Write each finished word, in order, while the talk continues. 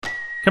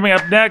Coming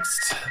up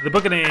next, the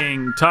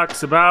Bookening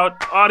talks about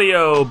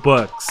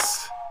audiobooks.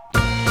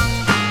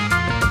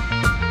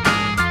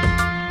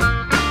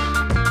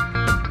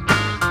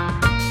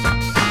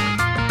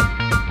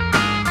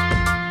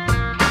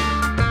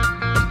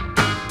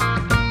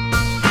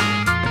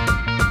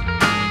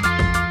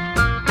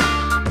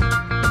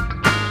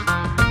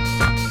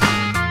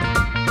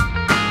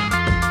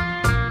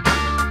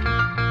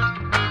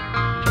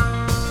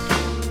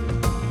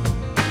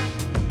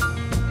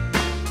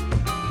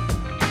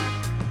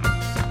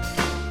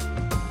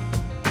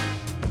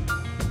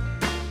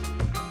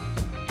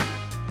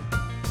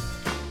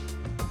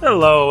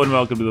 Hello and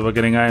welcome to the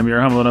Bookening. I am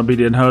your humble and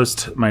obedient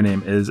host. My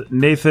name is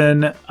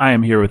Nathan. I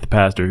am here with the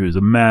pastor who's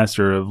a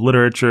master of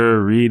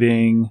literature,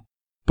 reading,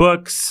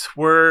 books,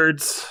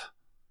 words,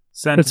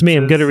 sentences. That's me.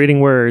 I'm good at reading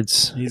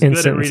words. He's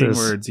good at reading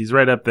words. He's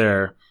right up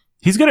there.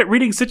 He's good at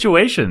reading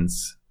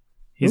situations.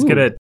 He's good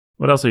at...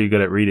 What else are you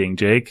good at reading,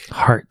 Jake?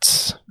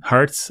 Hearts.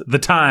 Hearts? The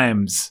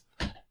Times.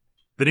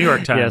 The New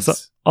York Times.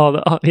 Yes, all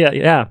the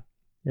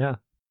yeah.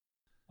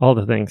 All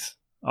the things.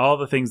 All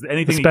the things.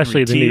 Anything.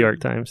 Especially the New York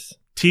Times.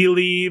 Tea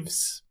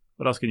leaves.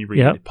 What else can you read?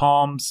 Yep.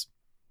 Palms.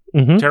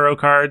 Mm-hmm. Tarot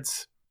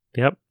cards.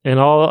 Yep. And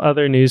all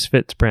other news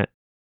fits print.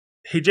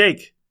 Hey,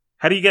 Jake,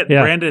 how do you get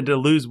Brandon to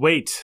lose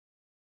weight?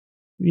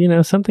 You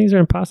know, some things are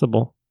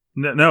impossible.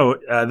 No,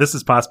 this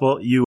is possible.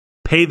 You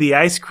pay the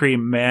ice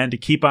cream man to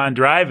keep on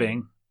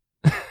driving.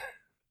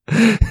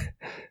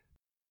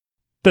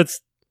 That's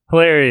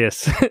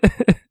hilarious.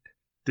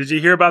 Did you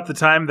hear about the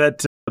time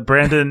that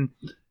Brandon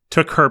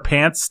took her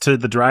pants to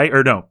the dry...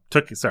 Or no,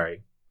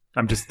 sorry.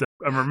 I'm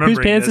remembering Whose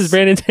pants this. is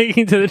Brandon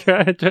taking to the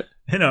dry?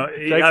 You know,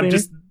 I'm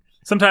just...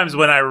 Sometimes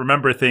when I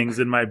remember things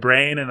in my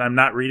brain and I'm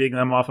not reading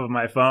them off of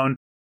my phone,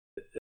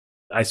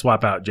 I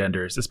swap out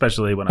genders,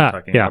 especially when I'm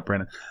talking about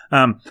Brandon.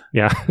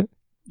 Yeah. You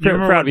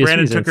remember when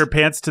Brandon took her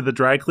pants to the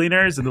dry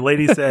cleaners and the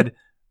lady said,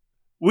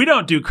 "We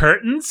don't do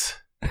curtains."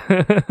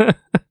 You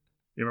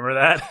remember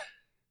that?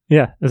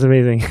 Yeah, that's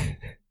amazing.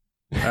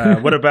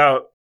 What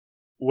about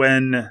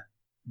when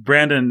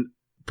Brandon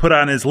put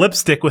on his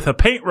lipstick with a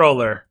paint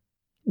roller?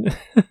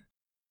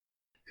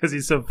 Because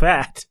he's so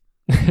fat.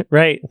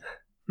 Right.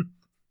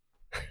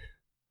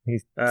 He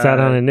sat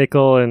on a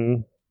nickel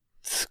and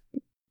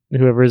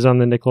whoever's on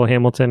the nickel,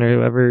 Hamilton or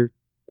whoever,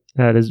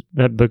 had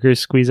boogers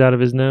squeeze out of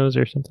his nose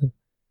or something.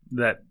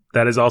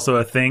 That is also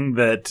a thing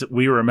that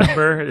we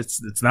remember.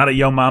 It's not a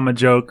Yo Mama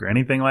joke or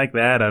anything like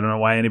that. I don't know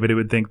why anybody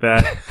would think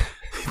that.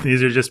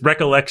 These are just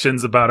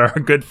recollections about our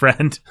good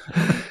friend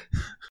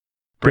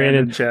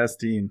Brandon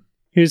Chastain,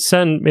 whose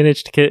son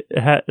managed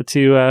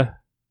to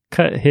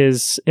cut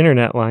his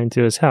internet line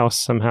to his house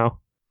somehow.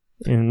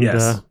 And,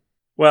 yes.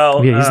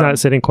 He's not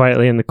sitting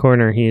quietly in the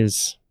corner. He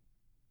is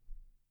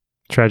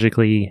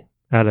tragically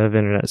out of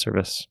internet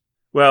service.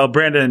 Well,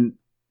 Brandon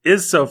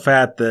is so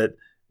fat that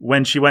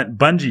when she went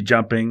bungee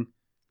jumping,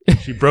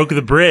 she broke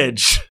the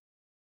bridge.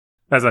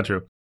 That's not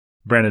true.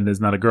 Brandon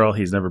is not a girl.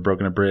 He's never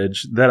broken a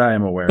bridge that I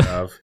am aware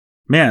of.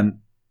 Man,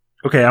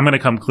 okay, I'm going to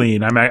come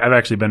clean. I've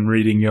actually been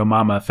reading Yo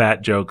Mama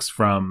fat jokes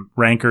from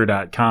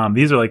ranker.com.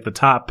 These are like the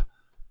top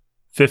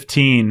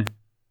 15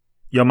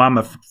 Yo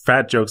Mama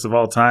fat jokes of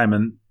all time.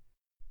 And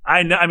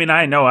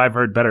I know I've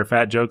heard better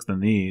fat jokes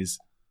than these.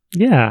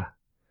 Yeah.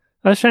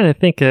 I was trying to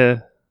think of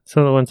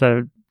some of the ones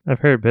I've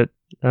heard, but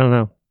I don't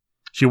know.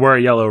 She wore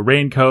a yellow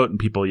raincoat and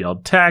people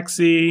yelled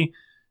taxi.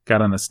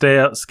 Got on a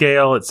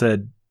scale. It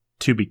said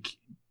to be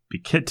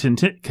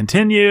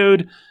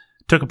continued.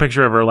 Took a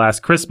picture of her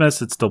last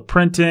Christmas. It's still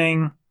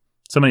printing.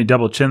 So many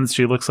double chins.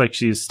 She looks like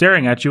she's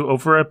staring at you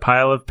over a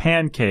pile of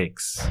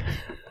pancakes.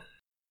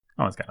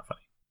 Oh, it's kind of funny.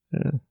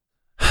 Yeah.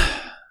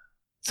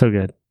 So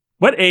good.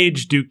 What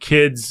age do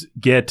kids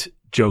get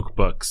joke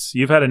books?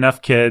 You've had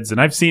enough kids, and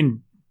I've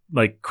seen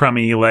like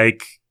crummy,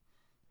 like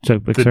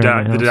joke books.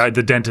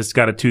 The dentist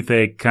got a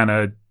toothache kind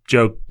of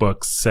joke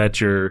books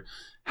at your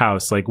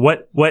house. Like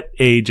what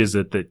age is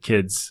it that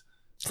kids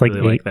it's like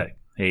really 8. Like that?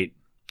 8.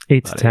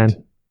 8 to 10. 8.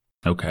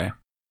 Okay.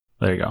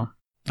 There you go.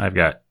 I've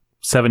got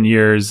 7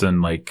 years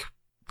and like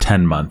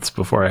 10 months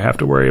before I have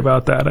to worry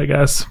about that, I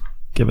guess,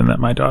 given that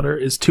my daughter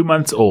is 2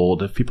 months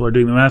old, if people are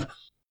doing the math.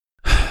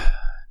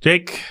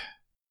 Jake?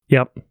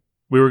 Yep.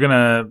 We were going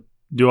to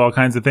do all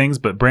kinds of things,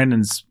 but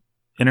Brandon's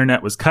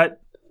internet was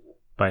cut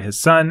by his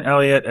son,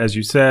 Elliot, as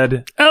you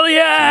said.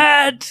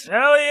 Elliot!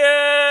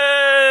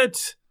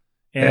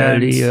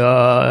 And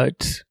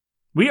Elliot!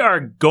 We are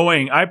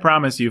going, I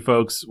promise you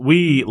folks,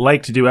 we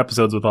like to do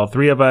episodes with all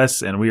three of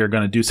us, and we are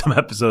going to do some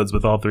episodes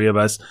with all three of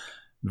us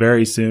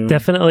very soon.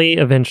 Definitely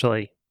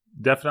eventually.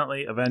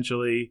 Definitely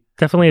eventually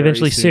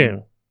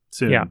soon.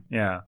 Soon.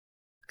 Yeah.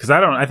 Because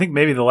I think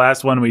maybe the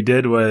last one we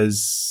did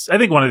was, I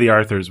think one of the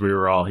Arthurs we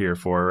were all here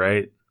for,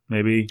 right?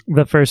 Maybe?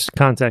 The first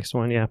context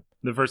one, yeah.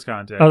 The first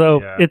context.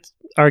 Although it's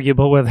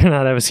arguable whether or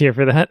not I was here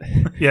for that.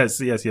 Yes.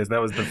 That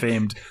was the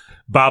famed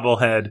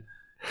bobblehead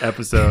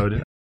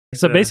episode.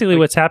 So basically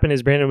what's happened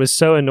is Brandon was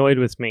so annoyed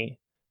with me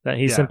that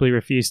he simply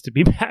refused to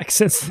be back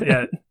since then.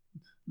 Yeah.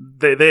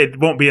 They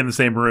won't be in the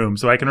same room.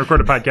 So I can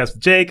record a podcast with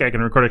Jake. I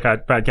can record a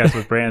podcast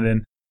with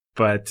Brandon.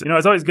 But,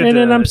 it's always good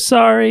Brandon, I'm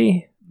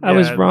sorry. I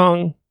was Yeah.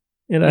 wrong.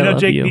 And I love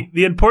Jake, you.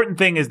 the important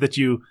thing is that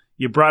you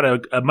brought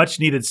a much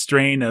needed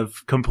strain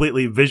of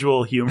completely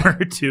visual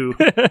humor to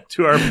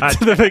our podcast.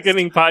 To the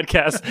beginning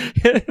podcast.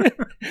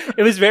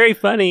 It was very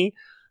funny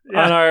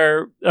on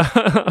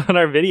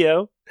our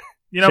video.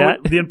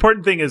 Chat. The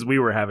important thing is we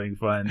were having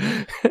fun.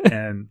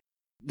 And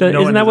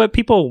Isn't that what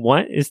people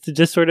want? Is to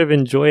just sort of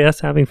enjoy us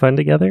having fun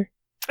together?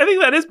 I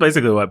think that is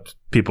basically what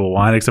people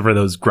want, except for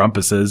those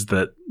grumpuses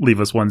that leave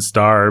us 1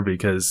 star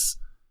because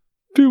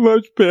too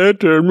much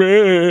banter,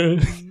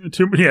 man.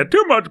 Too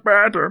much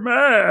banter,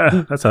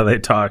 man. That's how they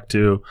talk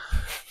too.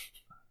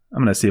 I'm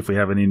going to see if we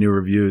have any new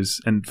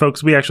reviews. And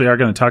folks, we actually are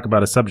going to talk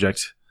about a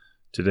subject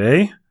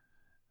today.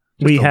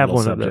 We have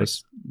one of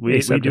those. We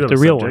do have a a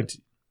real subject.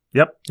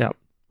 One. Yep.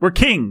 We're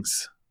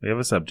kings. We have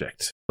a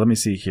subject. Let me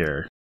see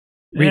here.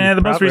 Reading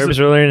the most recent.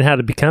 We're learning how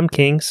to become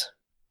kings.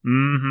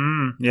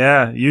 Mm-hmm.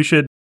 Yeah, you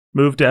should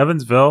move to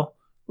Evansville.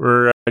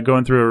 We're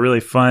going through a really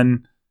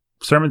fun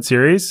sermon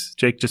series.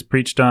 Jake just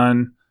preached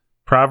on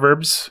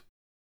Proverbs.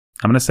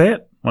 I'm going to say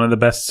it. One of the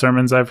best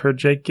sermons I've heard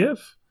Jake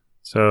give.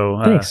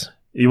 So thanks.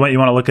 You want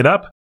to look it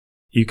up?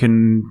 You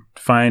can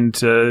find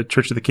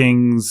Church of the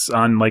Kings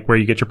on where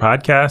you get your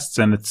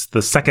podcasts, and it's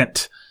the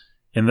second.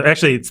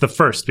 Actually, it's the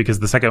first because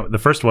the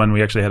first one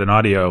we actually had an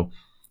audio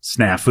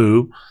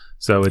snafu.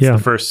 So it's the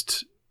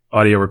first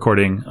audio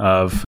recording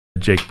of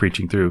Jake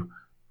preaching through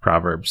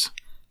Proverbs.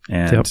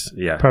 And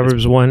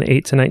Proverbs 1,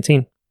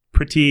 8-19.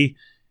 Pretty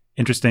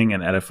interesting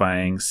and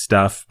edifying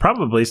stuff.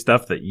 Probably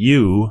stuff that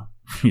you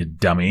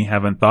dummy,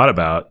 haven't thought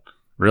about.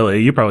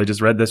 Really, you probably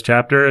just read this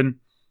chapter and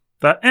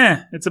thought,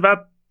 it's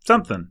about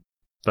something.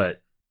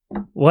 But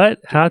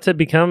what? Don't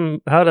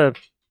become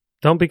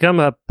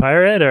a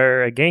pirate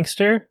or a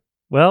gangster?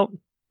 Well,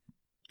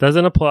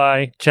 doesn't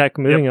apply. Check.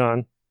 Moving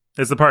on.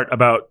 It's the part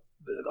about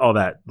all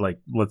that,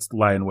 let's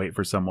lie in wait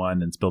for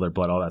someone and spill their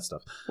blood, all that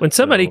stuff. When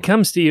somebody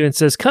comes to you and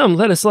says, "Come,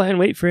 let us lie in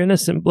wait for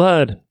innocent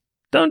blood,"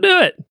 don't do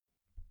it.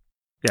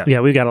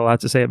 Yeah, we've got a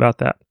lot to say about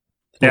that.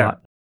 A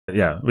lot.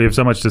 Yeah, we have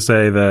so much to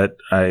say that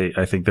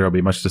I think there will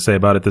be much to say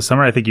about it this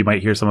summer. I think you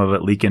might hear some of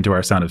it leak into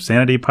our Sound of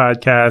Sanity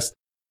podcast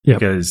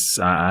because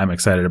I'm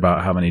excited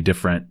about how many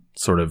different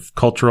sort of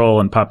cultural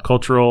and pop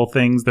cultural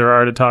things there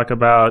are to talk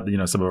about.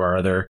 Some of our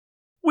other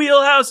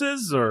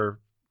wheelhouses, or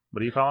what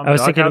do you call them? I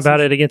was thinking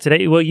about it again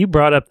today. Well, you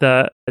brought up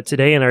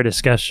today in our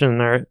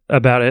discussion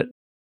about it,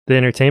 the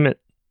entertainment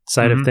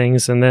side of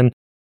things, and then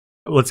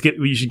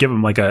you should give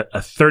them a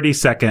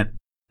 30-second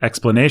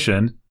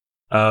explanation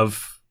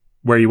of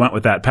where you went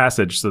with that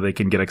passage so they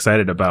can get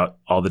excited about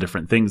all the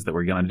different things that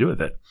we're going to do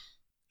with it.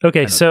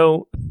 Okay,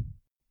 so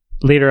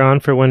later on,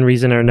 for one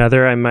reason or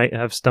another, I might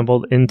have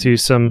stumbled into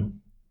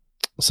some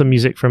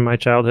music from my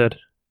childhood,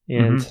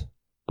 and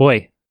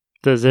boy,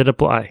 does it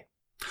apply.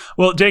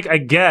 Well, Jake, I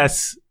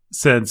guess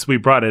since we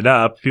brought it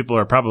up, people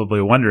are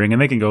probably wondering,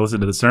 and they can go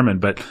listen to the sermon,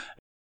 but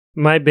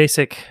my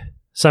basic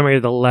summary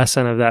of the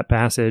lesson of that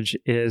passage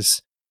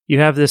is you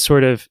have this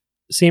sort of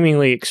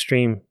seemingly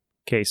extreme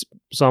case.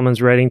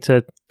 Solomon's writing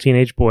to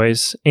teenage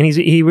boys, and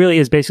he really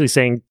is basically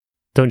saying,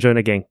 don't join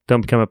a gang,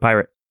 don't become a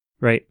pirate,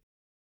 right?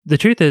 The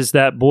truth is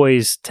that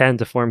boys tend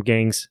to form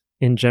gangs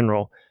in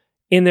general,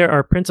 and there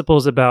are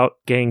principles about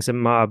gangs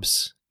and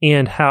mobs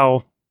and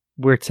how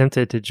we're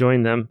tempted to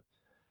join them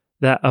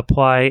that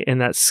apply and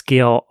that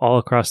scale all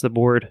across the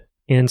board.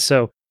 And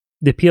so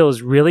the appeal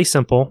is really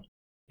simple,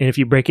 and if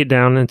you break it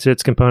down into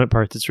its component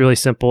parts, it's really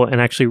simple and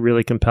actually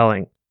really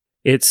compelling.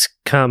 It's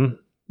come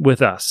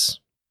with us.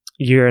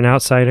 You're an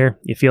outsider.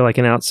 You feel like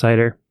an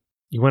outsider.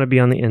 You want to be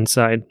on the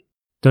inside.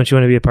 Don't you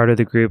want to be a part of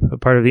the group, a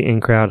part of the in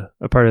crowd,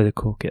 a part of the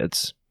cool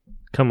kids?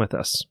 Come with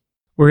us.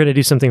 We're going to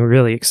do something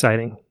really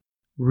exciting,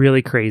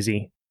 really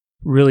crazy,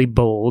 really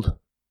bold,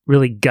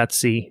 really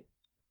gutsy,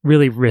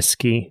 really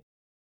risky.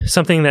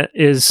 Something that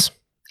is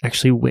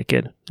actually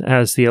wicked, that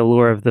has the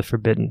allure of the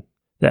forbidden,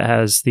 that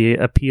has the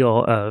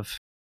appeal of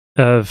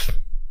it's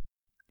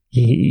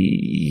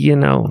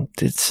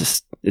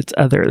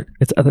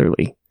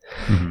otherly.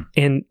 Mm-hmm.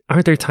 And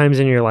aren't there times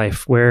in your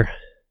life where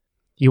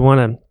you want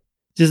to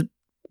just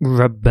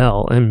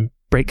rebel and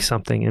break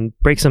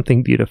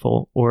something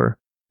beautiful, or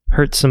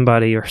hurt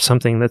somebody or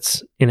something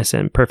that's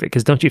innocent and perfect?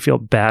 Because don't you feel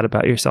bad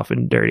about yourself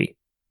and dirty?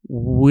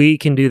 We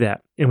can do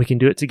that, and we can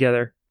do it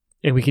together,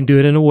 and we can do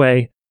it in a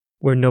way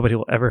where nobody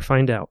will ever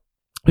find out.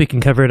 We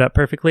can cover it up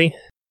perfectly,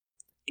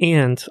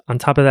 and on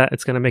top of that,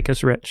 it's going to make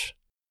us rich.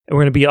 And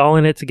we're going to be all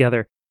in it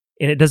together.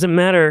 And it doesn't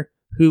matter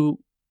who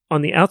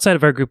on the outside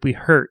of our group we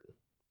hurt,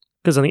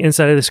 because on the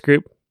inside of this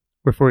group,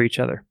 we're for each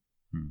other.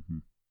 Mm-hmm.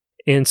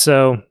 And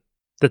so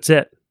that's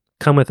it.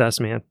 Come with us,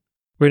 man.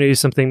 We're going to do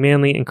something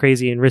manly and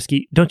crazy and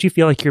risky. Don't you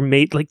feel like you're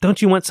made?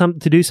 Don't you want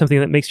to do something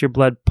that makes your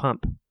blood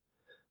pump,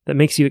 that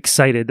makes you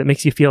excited, that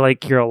makes you feel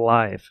like you're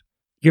alive?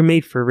 You're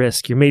made for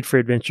risk. You're made for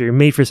adventure. You're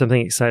made for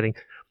something exciting.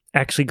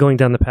 Actually, going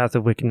down the path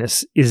of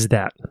wickedness is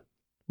that.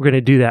 We're going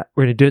to do that.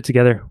 We're going to do it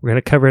together. We're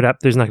going to cover it up.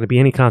 There's not going to be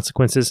any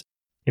consequences,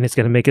 and it's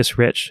going to make us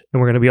rich, and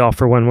we're going to be all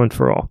for one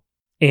for all.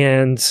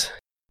 And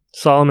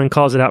Solomon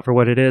calls it out for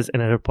what it is,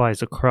 and it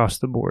applies across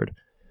the board.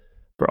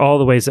 for all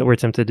the ways that we're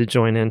tempted to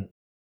join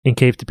in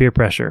cave to peer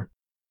pressure,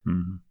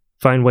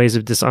 find ways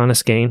of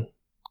dishonest gain,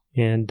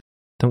 and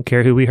don't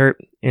care who we hurt.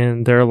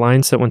 And there are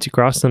lines that once you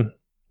cross them,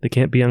 they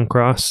can't be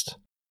uncrossed.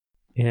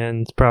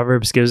 And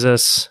Proverbs gives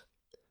us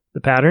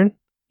the pattern,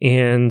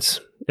 and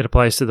it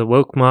applies to the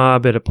woke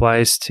mob, it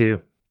applies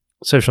to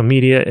social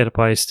media, it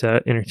applies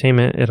to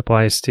entertainment, it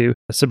applies to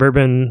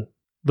suburban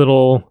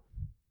little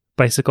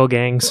bicycle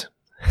gangs.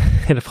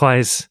 It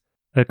applies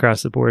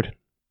across the board.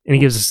 And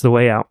he gives us the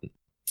way out.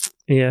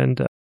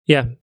 And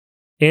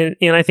and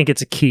I think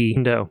it's a key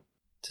window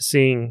to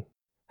seeing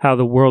how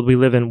the world we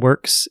live in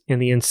works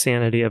and the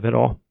insanity of it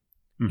all.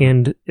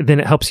 And then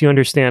it helps you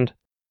understand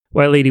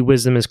why Lady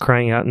Wisdom is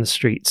crying out in the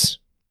streets,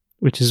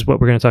 which is what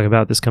we're going to talk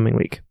about this coming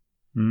week.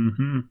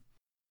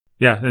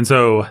 Yeah, and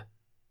so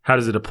how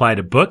does it apply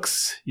to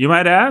books, you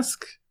might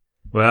ask?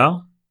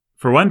 Well,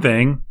 for one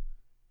thing,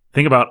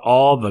 think about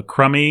all the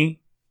crummy,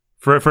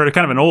 for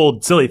kind of an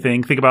old, silly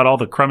thing, think about all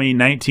the crummy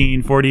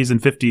 1940s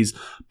and 50s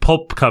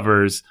pulp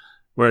covers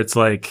where it's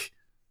like,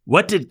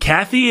 what did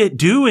Kathy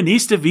do in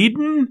East of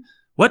Eden?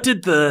 What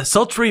did the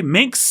sultry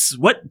minx,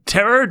 what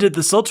terror did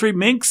the sultry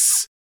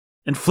minx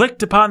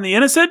inflict upon the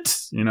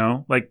innocent? You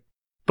know, like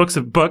books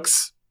of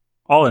books,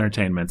 all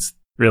entertainments,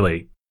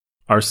 really,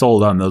 are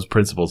sold on those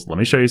principles. Let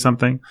me show you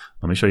something.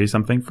 Let me show you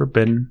something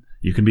forbidden.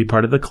 You can be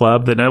part of the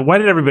club. Then why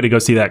did everybody go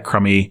see that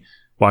crummy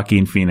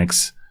Joaquin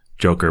Phoenix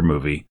Joker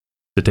movie?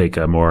 To take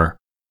a more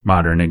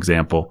modern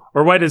example.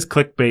 Or why does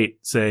clickbait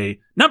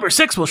say, number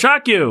 6 will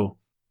shock you?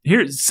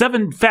 Here's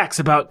 7 facts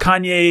about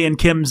Kanye and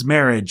Kim's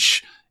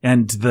marriage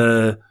and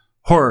the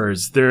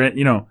horrors. They're,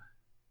 you know,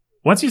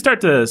 once you start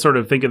to sort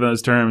of think in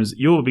those terms,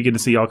 you will begin to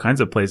see all kinds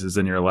of places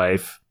in your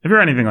life. If you're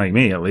anything like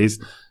me, at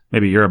least,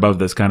 maybe you're above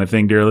this kind of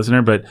thing, dear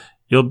listener, but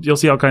you'll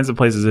see all kinds of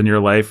places in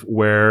your life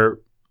where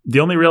the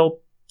only real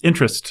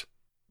interest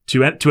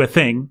to a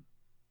thing,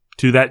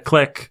 to that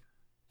click,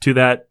 to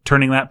that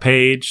turning that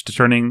page,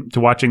 to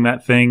watching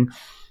that thing,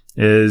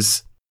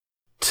 is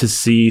to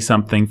see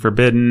something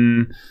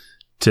forbidden,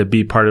 to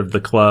be part of the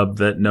club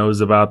that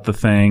knows about the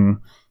thing,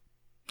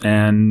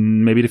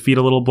 and maybe to feed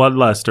a little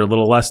bloodlust or a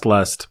little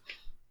lust,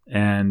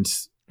 and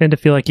to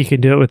feel like you can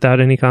do it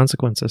without any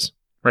consequences.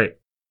 Right.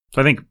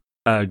 So I think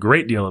a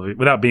great deal of it,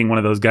 without being one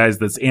of those guys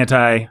that's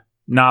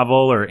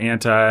anti-novel or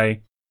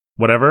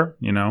anti-whatever,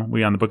 you know,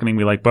 we on the Bookening,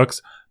 we like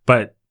books,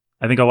 but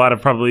I think a lot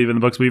of probably even the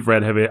books we've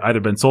read have either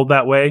been sold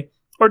that way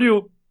or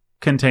do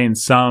contain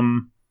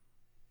some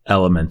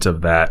element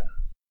of that,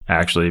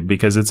 actually,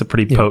 because it's a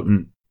pretty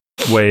potent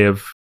way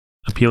of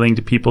appealing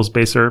to people's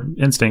baser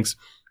instincts.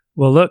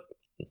 Well, look,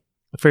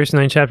 the first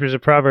 9 chapters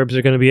of Proverbs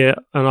are going to be an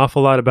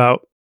awful lot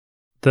about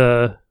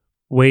the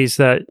ways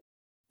that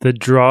the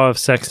draw of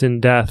sex and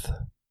death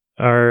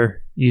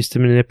are used to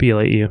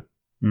manipulate you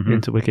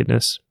into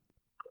wickedness,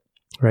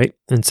 right?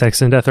 And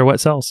sex and death are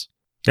what sells.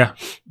 Yeah.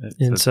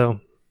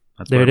 So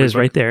there it is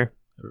right there.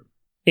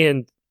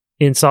 And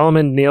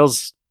Solomon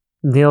nails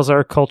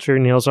our culture,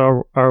 nails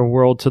our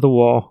world to the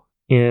wall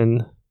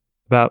in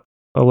about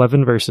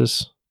 11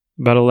 verses,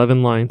 about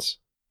 11 lines.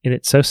 And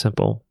it's so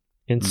simple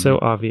and so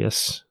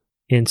obvious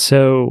and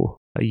so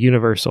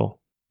universal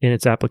in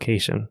its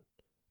application.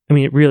 I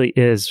mean, it really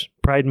is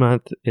Pride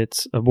Month.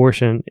 It's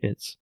abortion.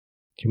 It's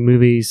your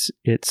movies.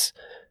 It's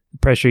the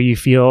pressure you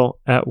feel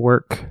at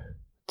work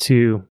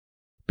to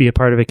be a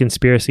part of a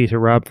conspiracy to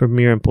rob from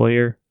your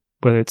employer,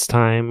 whether it's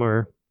time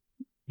or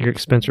your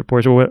expense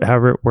reports or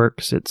however it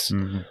works. It's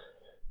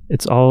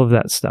all of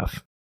that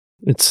stuff.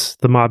 It's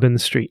the mob in the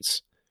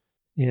streets.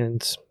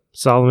 And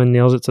Solomon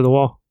nails it to the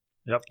wall.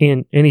 Yep.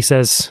 And he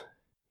says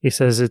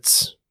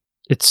it's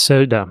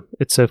so dumb.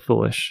 It's so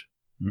foolish.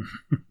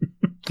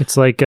 It's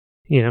like,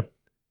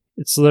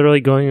 it's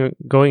literally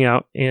going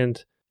out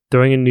and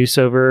throwing a noose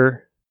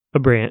over a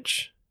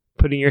branch,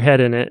 putting your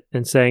head in it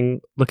and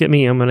saying, look at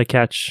me, I'm going to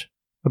catch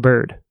a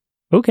bird.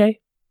 Okay.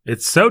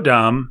 It's so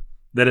dumb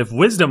that if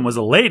wisdom was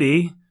a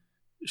lady,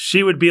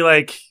 she would be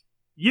like,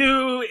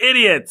 you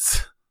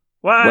idiots.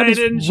 Why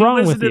didn't you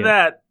listen to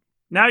that?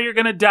 Now you're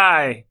going to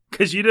die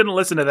because you didn't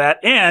listen to that.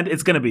 And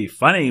it's going to be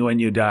funny when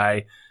you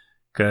die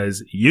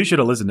because you should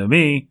have listened to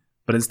me.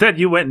 But instead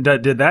you went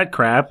and did that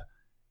crap.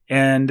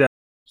 And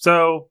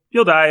so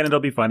you'll die and it'll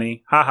be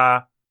funny. Ha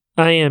ha.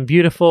 I am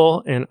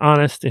beautiful and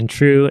honest and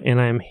true. And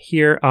I'm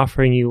here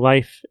offering you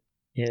life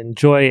and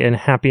joy and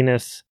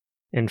happiness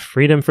and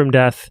freedom from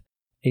death.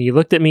 And you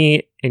looked at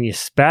me and you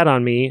spat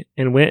on me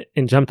and went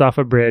and jumped off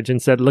a bridge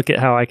and said, look at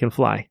how I can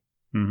fly.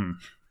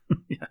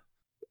 Yeah.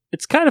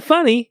 It's kind of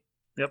funny.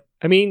 Yep.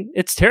 I mean,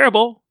 it's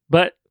terrible,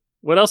 but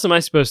what else am I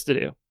supposed to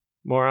do?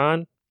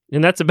 Moron.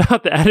 And that's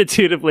about the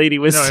attitude of Lady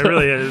Wisdom. No, it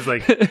really is.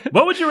 Like,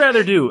 what would you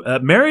rather do?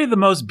 Marry the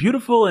most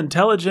beautiful,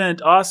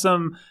 intelligent,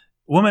 awesome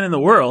woman in the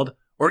world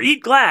or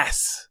eat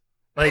glass?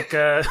 Like,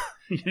 and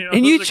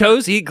you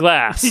chose eat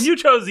glass. And you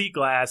chose eat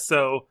glass,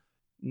 so...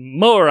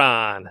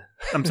 Moron.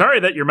 I'm sorry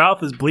that your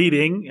mouth is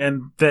bleeding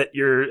and that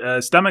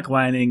your stomach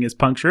lining is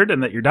punctured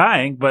and that you're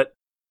dying, but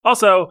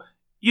also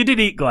you did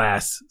eat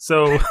glass,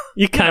 so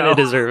you kind of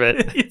deserve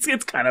it.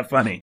 It's kind of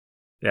funny.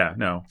 Yeah,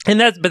 no.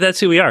 But that's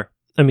who we are.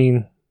 I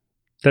mean,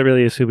 that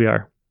really is who we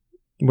are.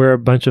 We're a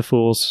bunch of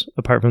fools,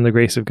 apart from the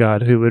grace of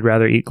God, who would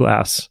rather eat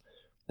glass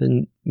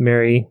than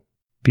marry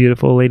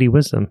beautiful Lady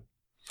Wisdom.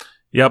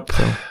 Yep.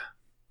 So,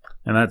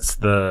 and that's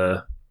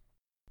the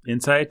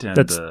insight. And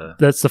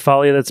that's the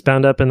folly that's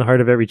bound up in the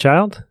heart of every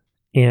child.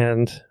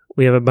 And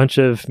we have a bunch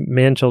of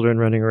man-children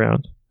running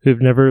around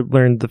who've never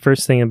learned the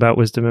first thing about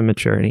wisdom and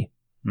maturity.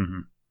 Mm-hmm.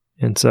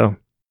 And so...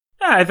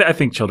 Yeah, I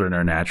think children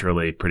are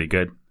naturally pretty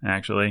good,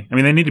 actually. I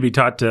mean, they need to be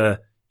taught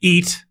to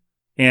eat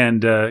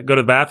and go to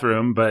the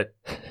bathroom, but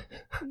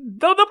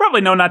they'll probably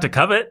know not to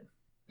covet,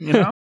 you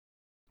know?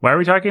 Why are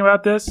we talking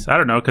about this? I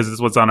don't know, because it's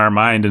what's on our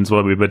mind and it's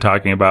what we've been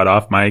talking about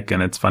off mic,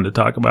 and it's fun to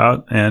talk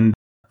about. And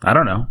I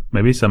don't know,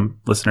 maybe some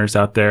listeners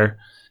out there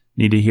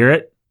need to hear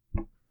it.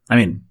 I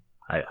mean,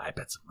 I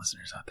bet some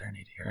listeners out there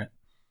need to hear it.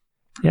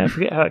 Yeah, I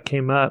forget how it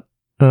came up.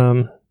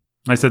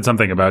 I said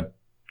something about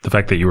the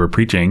fact that you were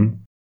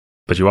preaching,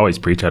 but you always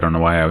preach. I don't know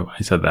why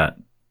I said that.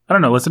 I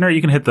don't know, listener. You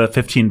can hit the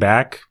 15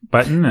 back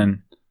button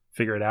and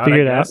figure it out.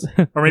 Figure it out.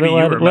 Or maybe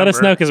let us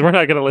know, because we're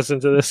not going to listen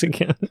to this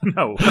again.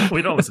 No,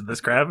 we don't listen to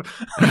this crap.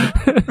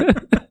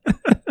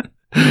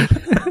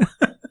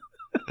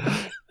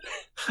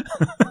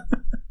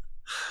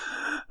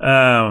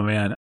 Oh,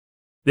 man.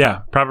 Yeah,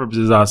 Proverbs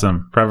is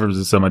awesome. Proverbs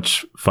is so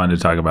much fun to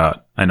talk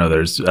about. I know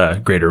there's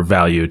greater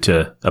value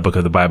to a book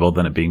of the Bible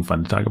than it being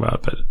fun to talk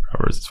about, but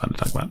Proverbs is fun to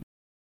talk about.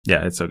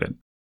 Yeah, it's so good.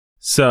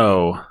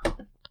 So,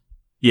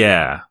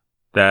 yeah,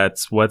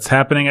 that's what's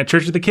happening at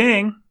Church of the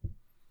King.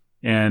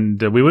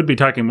 And we would be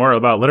talking more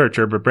about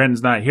literature, but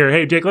Brandon's not here.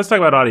 Hey, Jake, let's talk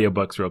about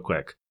audiobooks real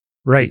quick.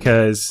 Right.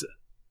 Because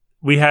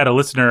we had a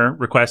listener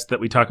request that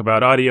we talk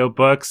about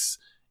audiobooks,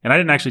 and I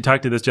didn't actually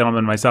talk to this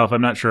gentleman myself.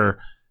 I'm not sure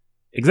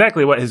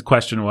exactly what his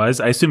question was.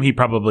 I assume he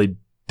probably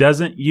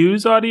doesn't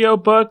use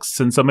audiobooks,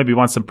 and so maybe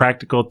wants some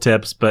practical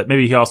tips, but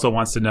maybe he also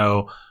wants to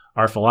know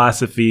our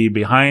philosophy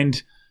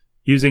behind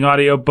using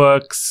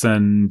audiobooks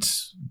and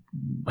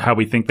how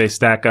we think they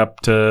stack up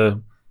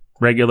to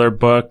regular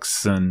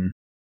books and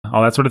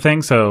all that sort of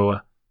thing. So,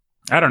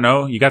 I don't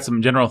know. You got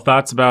some general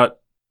thoughts about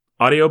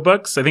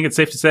audiobooks? I think it's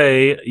safe to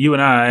say you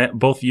and I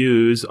both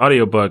use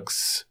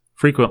audiobooks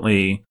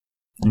frequently,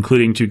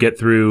 including to get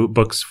through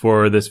books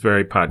for this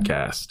very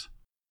podcast.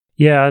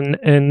 Yeah,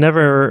 and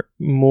never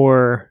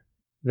more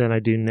than I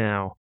do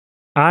now.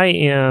 I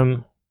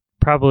am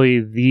probably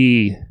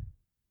the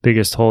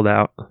biggest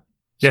holdout.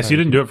 Yes, you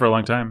didn't do it for a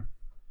long time.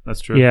 That's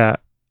true. Yeah.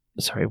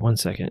 Sorry, 1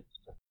 second.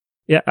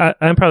 Yeah,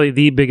 I'm probably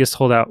the biggest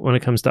holdout when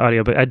it comes to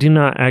audio, but I do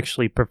not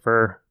actually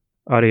prefer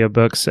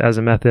audiobooks as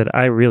a method.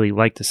 I really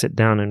like to sit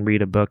down and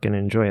read a book and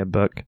enjoy a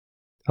book.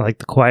 I like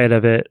the quiet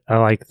of it. I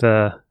like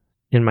the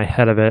in my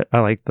head of it. I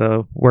like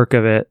the work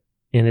of it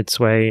in its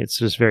way. It's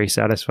just very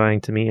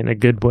satisfying to me in a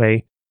good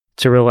way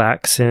to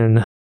relax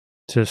and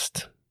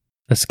just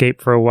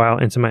escape for a while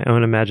into my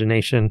own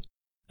imagination.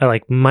 I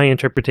like my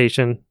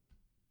interpretation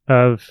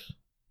of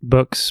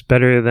books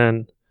better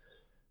than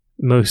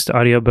most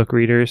audiobook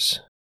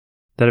readers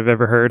that I've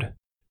ever heard.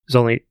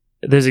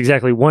 There's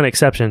exactly one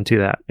exception to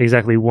that.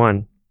 Exactly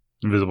one.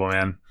 Invisible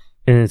Man.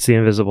 And it's The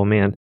Invisible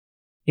Man.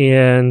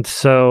 And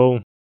so,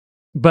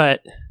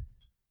 but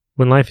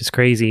when life is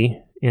crazy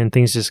and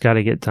things just got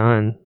to get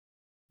done,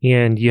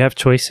 and you have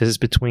choices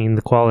between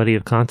the quality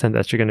of content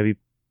that you're going to be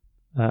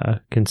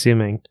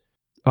consuming,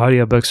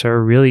 audiobooks are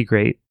a really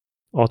great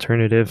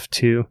alternative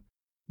to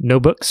no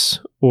books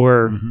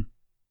or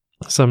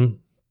some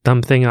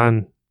dumb thing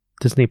on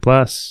Disney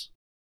Plus.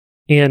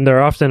 And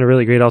they're often a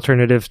really great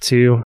alternative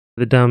to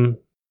the dumb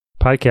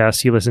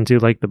podcasts you listen to,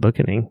 like The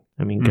Bookening.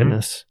 I mean,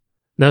 goodness.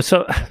 No,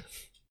 so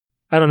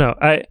I don't know.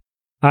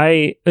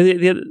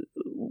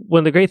 One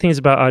of the great things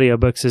about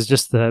audiobooks is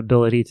just the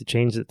ability to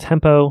change the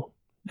tempo.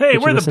 Hey,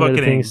 we're The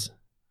Bookening.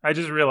 I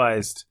just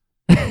realized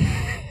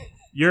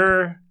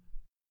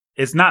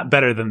it's not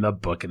better than The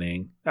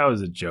Bookening. That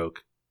was a joke.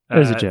 It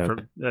was a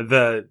joke.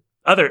 The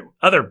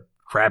other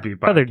crappy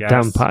podcasts. Other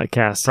dumb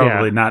podcasts.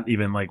 Probably not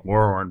even like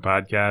Warhorn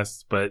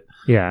podcasts, but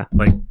yeah,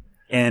 like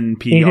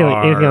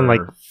NPR. Anything on like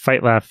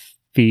Fight, Laugh,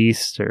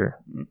 Feast, or...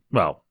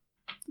 Well,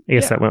 I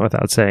guess that went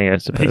without saying, I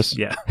suppose.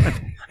 Yeah,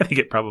 I think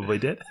it probably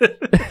did.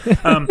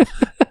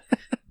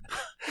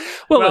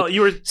 Well, look, you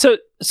were... So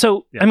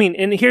yeah. I mean,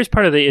 and here's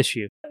part of the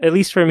issue, at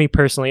least for me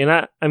personally,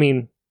 and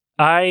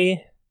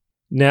I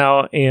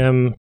now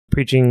am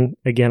preaching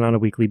again on a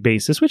weekly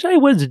basis, which I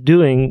was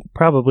doing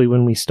probably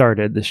when we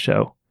started this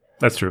show.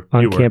 That's true.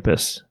 On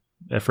campus.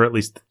 For at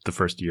least the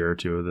first year or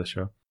two of this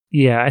show.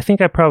 Yeah, I think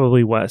I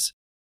probably was.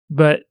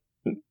 But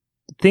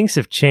things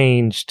have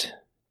changed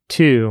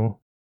too,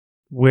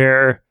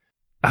 where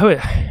I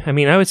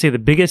would say the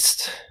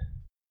biggest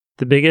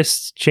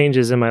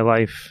changes in my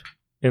life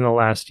in the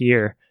last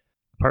year,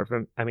 apart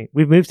from,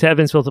 we've moved to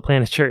Evansville to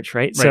plant a church,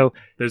 right? So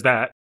there's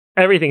that.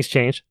 Everything's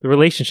changed. The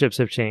relationships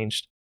have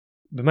changed.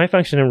 But my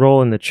function and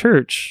role in the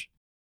church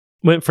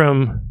went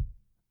from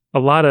a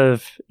lot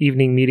of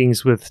evening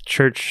meetings with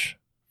church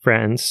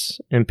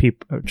friends and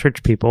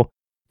church people,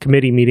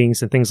 committee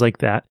meetings and things like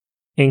that,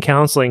 and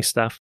counseling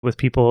stuff with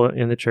people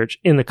in the church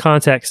in the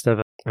context of,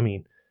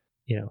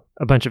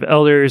 a bunch of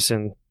elders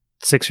and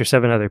 6 or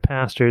 7 other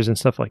pastors and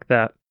stuff like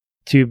that,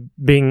 to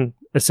being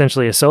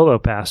essentially a solo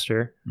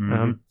pastor.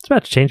 It's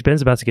about to change.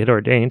 Ben's about to get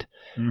ordained.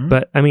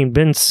 But I mean,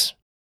 Ben's,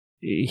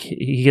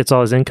 he gets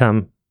all his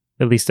income,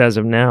 at least as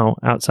of now,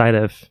 outside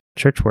of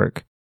church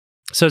work.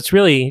 So it's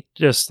really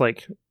just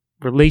like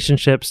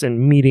relationships and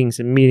meetings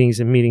and meetings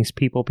and meetings,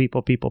 people,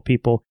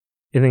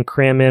 and then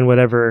cram in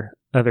whatever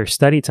other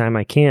study time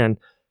I can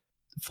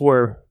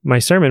for my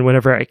sermon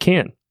whenever I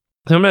can.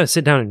 So I'm going to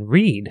sit down and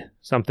read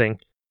something.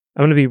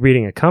 I'm going to be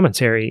reading a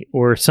commentary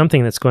or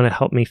something that's going to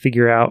help me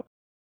figure out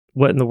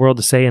what in the world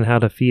to say and how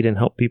to feed and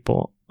help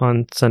people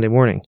on Sunday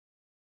morning.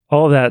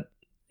 All of that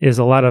is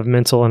a lot of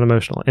mental and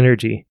emotional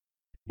energy.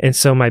 And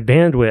so my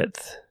bandwidth,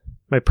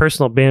 my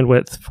personal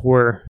bandwidth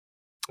for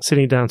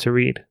sitting down to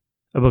read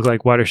a book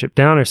like Watership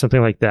Down or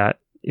something like that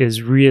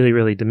is really,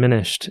 really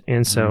diminished.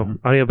 And so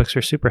audiobooks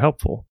are super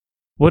helpful.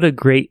 What a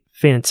great,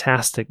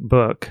 fantastic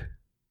book.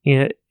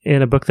 And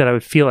a book that I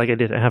would feel like I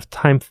didn't have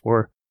time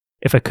for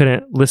if I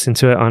couldn't listen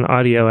to it on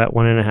audio at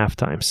 1.5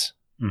 times.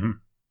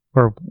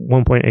 Or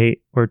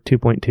 1.8 or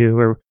 2.2,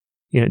 or,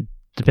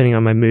 depending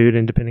on my mood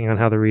and depending on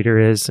how the reader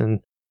is and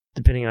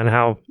depending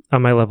on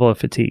my level of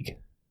fatigue,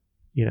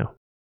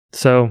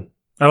 So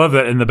I love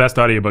that in the best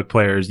audiobook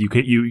players, you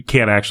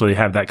can't actually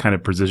have that kind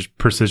of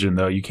precision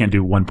though. You can't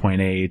do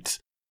 1.8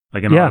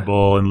 like an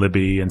Audible and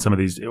Libby and some of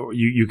these.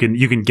 You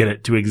can get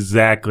it to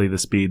exactly the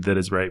speed that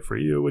is right for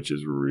you, which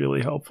is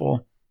really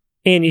helpful.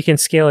 And you can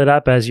scale it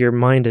up as your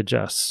mind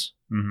adjusts.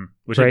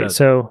 Which right? It does,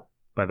 so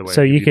by the way,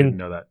 so you can didn't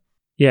know that.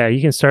 Yeah,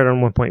 you can start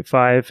on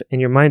 1.5 and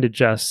your mind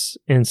adjusts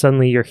and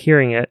suddenly you're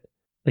hearing it.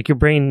 Like your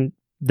brain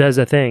does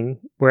a thing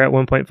where at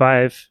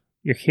 1.5,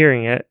 you're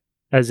hearing it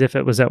as if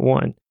it was at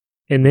 1.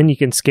 And then you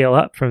can scale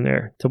up from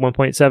there to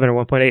 1.7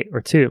 or 1.8 or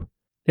 2.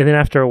 And then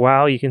after a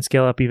while, you can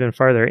scale up even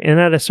farther.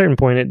 And at a certain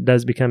point, it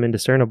does become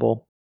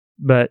indiscernible.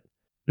 But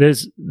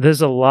there's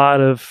a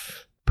lot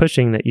of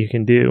pushing that you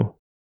can do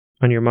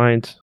on your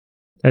mind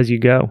as you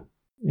go.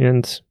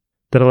 And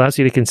that allows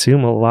you to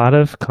consume a lot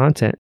of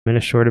content in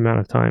a short amount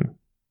of time.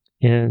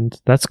 And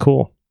that's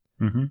cool.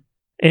 And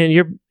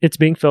it's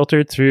being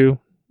filtered through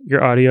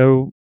your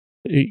audio,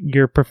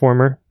 your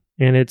performer,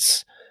 and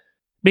it's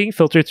being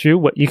filtered through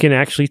what you can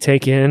actually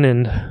take in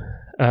and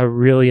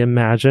really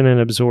imagine and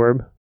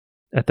absorb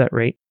at that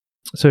rate.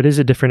 So it is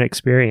a different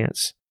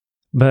experience.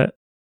 But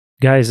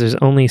guys, there's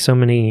only so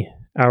many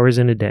hours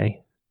in a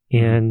day,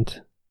 and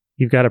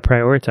you've got to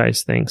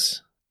prioritize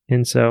things.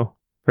 And so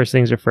first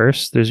things are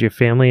first. There's your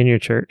family and your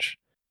church.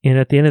 And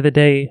at the end of the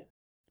day,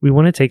 we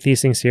want to take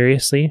these things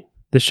seriously.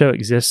 The show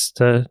exists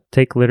to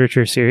take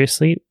literature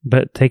seriously,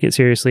 but take it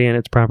seriously in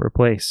its proper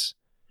place.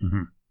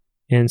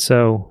 And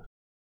so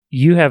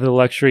you have the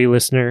luxury,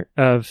 listener,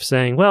 of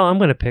saying, well,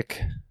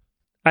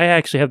 I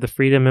actually have the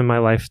freedom in my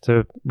life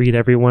to read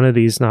every one of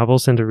these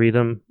novels and to read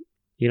them,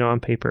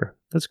 on paper.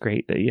 That's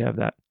great that you have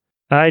that.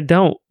 I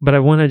don't, but I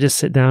want to just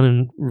sit down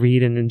and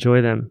read and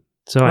enjoy them.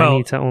 So I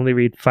need to only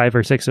read 5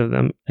 or 6 of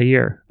them a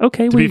year.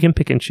 Okay, well, you can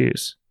pick and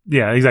choose.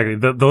 Yeah, exactly.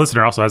 The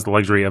listener also has the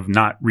luxury of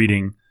not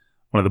reading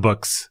one of the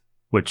books,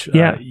 which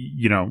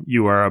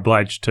you are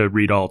obliged to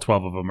read all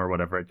 12 of them or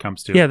whatever it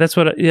comes to. Yeah, that's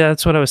what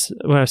I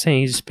was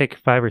saying. You just pick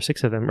 5 or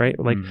 6 of them, right?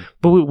 Like,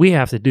 but we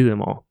have to do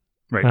them all,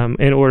 right?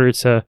 In order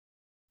to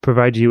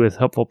provide you with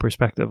helpful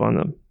perspective on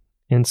them.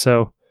 And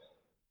so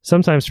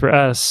sometimes for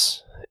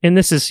us, and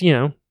this is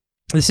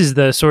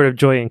the sort of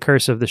joy and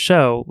curse of the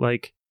show.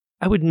 Like,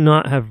 I would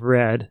not have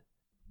read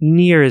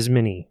near as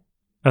many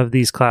of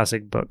these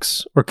classic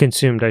books, or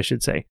consumed, I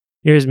should say,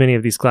 near as many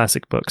of these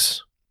classic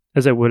books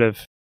as I would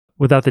have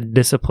without the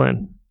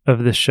discipline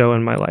of this show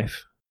in my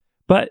life.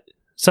 But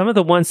some of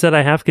the ones that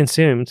I have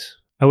consumed,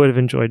 I would have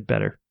enjoyed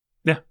better.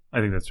 Yeah, I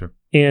think that's true.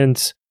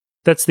 And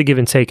that's the give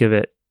and take of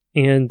it.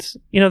 And,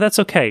 that's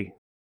okay.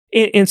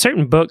 In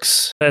certain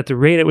books, at the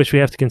rate at which we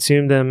have to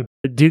consume them,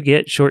 do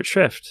get short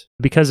shrift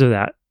because of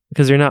that,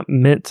 because they're not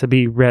meant to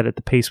be read at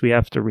the pace we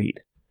have to read.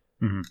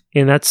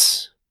 And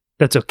that's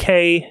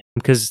okay,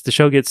 because the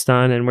show gets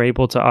done and we're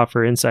able to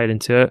offer insight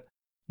into it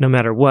no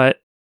matter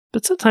what.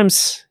 But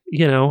sometimes,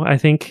 I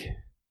think,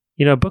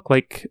 a book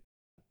like,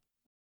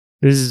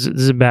 this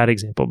is a bad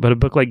example, but a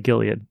book like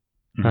Gilead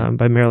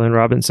by Marilyn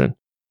Robinson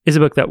is a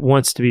book that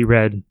wants to be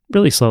read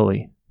really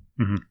slowly.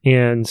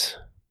 And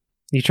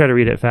you try to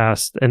read it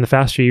fast, and the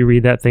faster you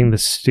read that thing, the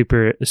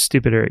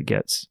stupider it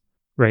gets,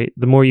 right?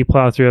 The more you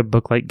plow through a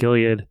book like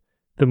Gilead,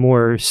 the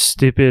more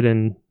stupid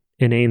and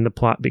inane the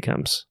plot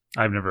becomes.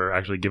 I've never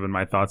actually given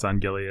my thoughts on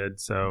Gilead,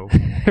 so...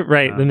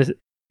 Right,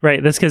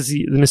 right. That's because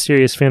the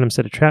mysterious phantom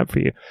set a trap for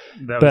you.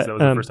 That was the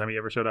first time he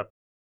ever showed up.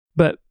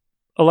 But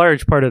a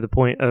large part of the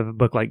point of a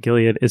book like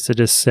Gilead is to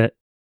just sit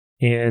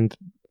and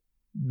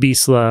be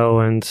slow,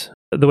 and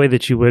the way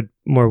that you would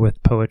more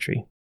with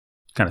poetry.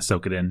 Kind of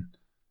soak it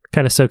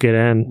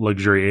in.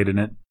 Luxuriate in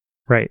it.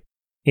 Right.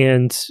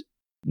 And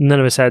none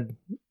of us had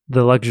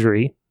the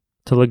luxury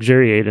to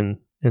luxuriate in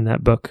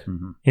that book.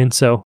 And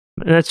so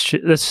that's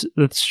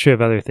true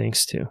of other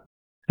things too.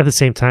 At the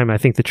same time, I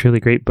think the truly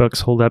great books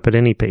hold up at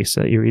any pace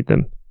that you read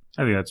them.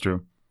 I think that's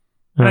true.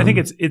 And I think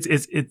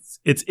it's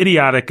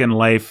idiotic in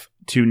life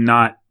to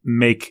not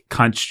make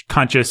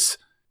conscious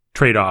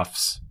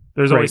trade-offs.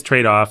 There's always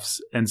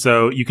trade-offs, and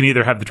so you can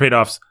either have the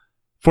trade-offs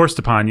forced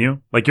upon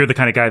you, like you're the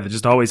kind of guy that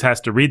just always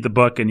has to read the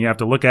book and you have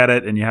to look at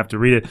it and you have to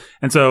read it.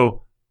 And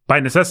so by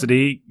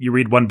necessity, you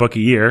read one book a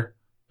year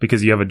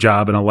because you have a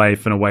job and a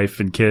life and a wife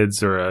and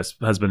kids, or a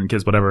husband and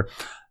kids, whatever.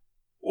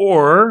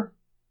 Or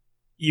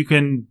you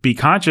can be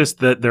conscious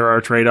that there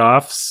are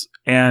trade-offs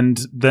and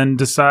then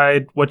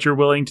decide what you're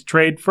willing to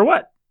trade for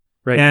what.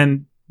 Right.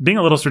 And being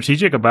a little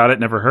strategic about it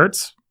never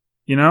hurts.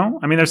 You know,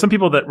 I mean, there's some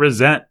people that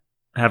resent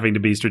having to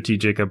be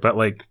strategic about,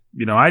 like,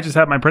 you know, I just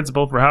have my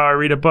principle for how I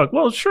read a book.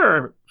 Well,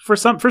 sure, for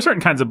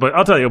certain kinds of books.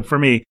 I'll tell you, for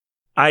me,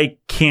 I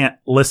can't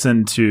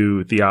listen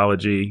to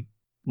theology.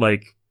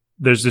 Like,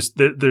 there's just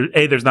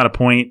there's not a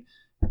point.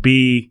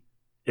 B,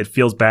 it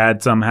feels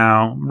bad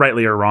somehow,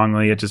 rightly or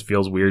wrongly. It just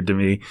feels weird to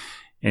me.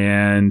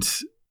 And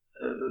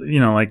you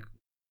know, like,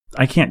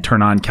 I can't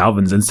turn on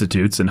Calvin's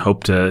Institutes and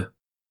hope to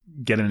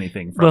get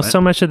anything from it. Well, so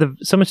much of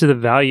the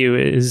value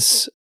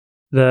is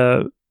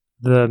the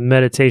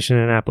meditation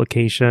and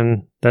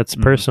application that's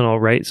personal,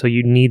 right? So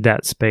you need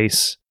that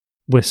space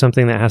with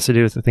something that has to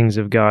do with the things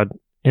of God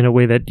in a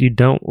way that you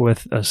don't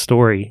with a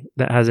story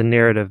that has a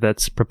narrative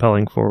that's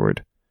propelling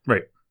forward.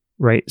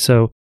 Right.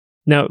 So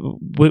now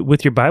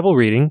with your Bible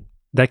reading,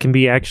 that can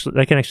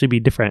actually be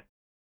different.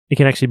 It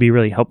can actually be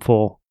really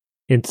helpful.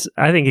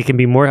 I think it can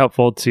be more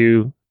helpful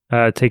to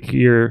take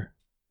your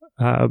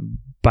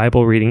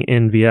Bible reading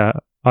in via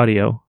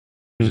audio,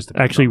 just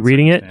actually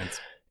reading it,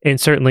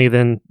 and certainly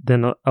than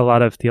a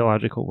lot of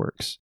theological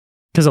works,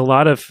 because a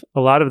lot of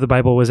the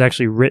Bible was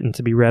actually written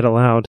to be read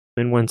aloud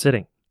in one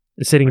sitting.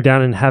 Sitting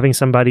down and having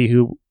somebody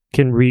who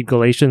can read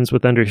Galatians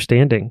with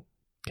understanding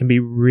can be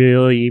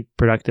really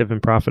productive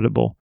and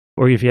profitable.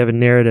 Or if you have a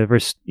narrative, or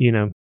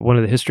one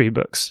of the history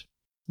books,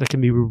 that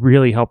can be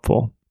really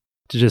helpful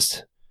to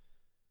just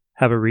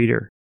have a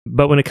reader.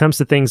 But when it comes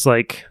to things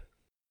like,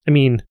 I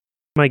mean,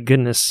 my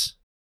goodness,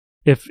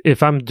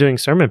 if I'm doing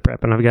sermon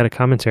prep and I've got a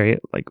commentary,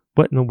 like,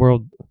 what in the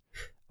world?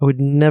 I would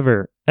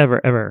never,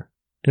 ever, ever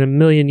in a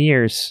million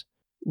years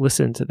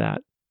listen to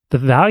that. The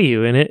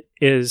value in it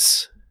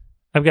is,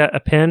 I've got a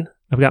pen,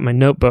 I've got my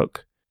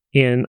notebook,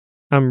 and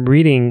I'm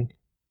reading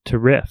to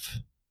riff.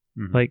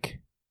 Mm-hmm. Like,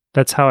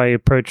 that's how I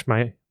approach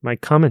my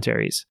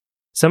commentaries.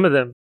 Some of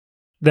them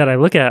that I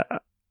look at,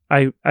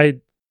 I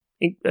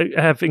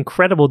have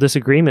incredible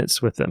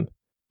disagreements with them,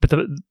 but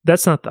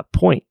that's not the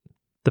point.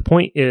 The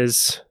point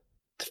is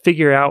to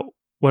figure out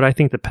what I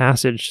think the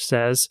passage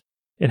says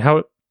and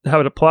how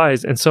it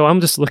applies. And so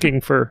I'm just looking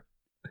for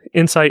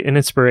insight and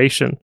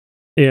inspiration.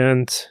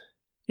 And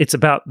it's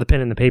about the pen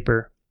and the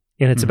paper,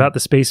 and it's about the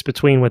space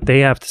between what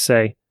they have to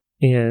say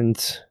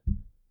and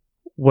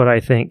what I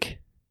think,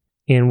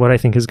 and what I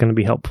think is going to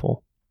be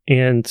helpful.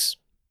 And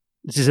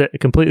this is a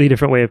completely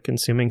different way of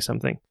consuming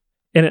something.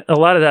 And a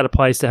lot of that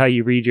applies to how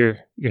you read your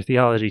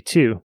theology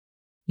too.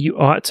 You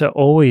ought to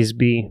always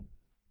be,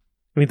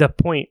 I mean, the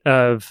point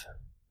of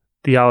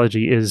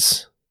theology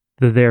is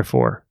the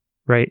therefore,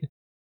 right?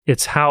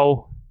 It's,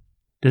 how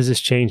does this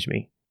change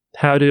me?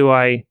 How do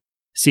I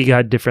see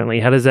God differently?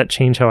 How does that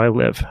change how I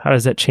live? How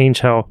does that change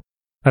how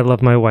I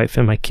love my wife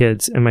and my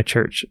kids and my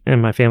church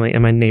and my family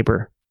and my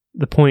neighbor?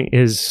 The point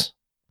is,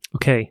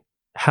 okay,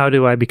 how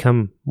do I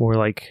become more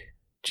like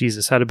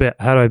Jesus? How do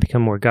I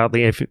become more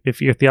godly?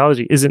 If your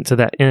theology isn't to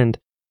that end,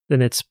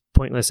 then it's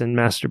pointless and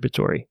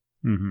masturbatory.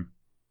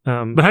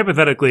 Mm-hmm. But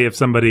hypothetically, if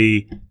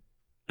somebody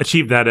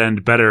achieved that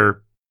end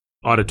better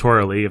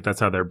auditorily, if that's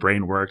how their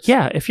brain works.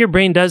 Yeah, if your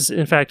brain does,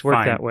 in fact,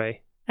 work that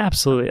way.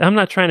 Absolutely. I'm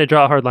not trying to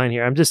draw a hard line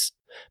here. I'm just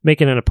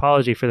making an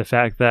apology for the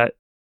fact that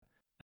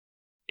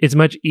it's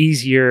much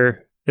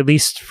easier, at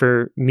least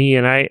for me,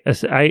 and I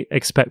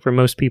expect for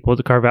most people,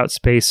 to carve out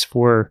space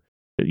for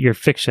your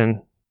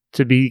fiction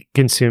to be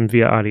consumed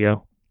via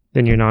audio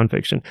than your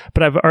nonfiction.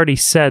 But I've already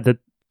said that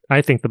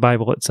I think the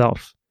Bible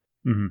itself,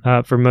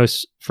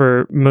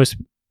 for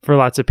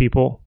lots of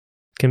people,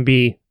 can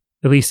be,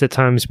 at least at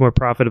times, more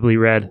profitably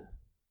read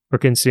or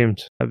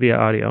consumed via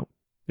audio.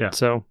 Yeah.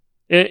 So,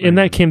 and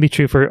that can be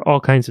true for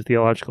all kinds of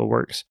theological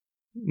works.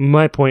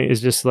 My point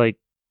is just like,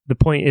 the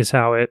point is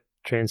how it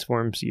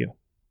transforms you,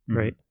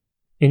 right?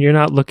 And you're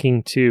not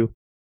looking to,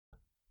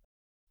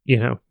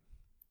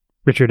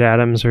 Richard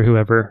Adams or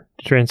whoever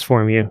to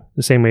transform you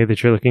the same way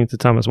that you're looking to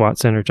Thomas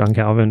Watson or John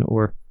Calvin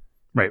or...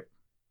 Right.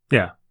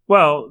 Yeah.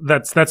 Well,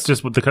 that's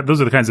just what those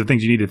are the kinds of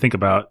things you need to think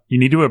about. You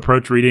need to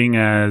approach reading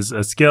as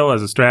a skill,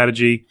 as a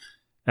strategy,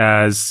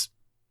 as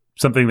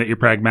something that you're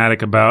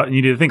pragmatic about. And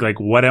you need to think, like,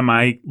 what am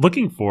I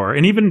looking for?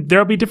 And even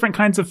there'll be different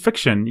kinds of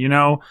fiction,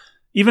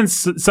 Even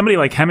somebody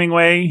like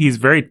Hemingway, he's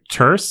very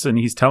terse and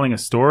he's telling a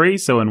story.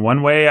 So in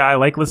one way, I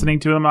like listening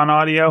to him on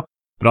audio,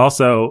 but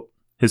also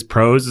his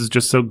prose is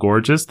just so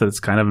gorgeous that it's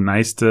kind of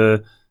nice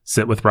to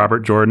sit with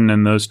Robert Jordan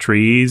and those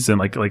trees. And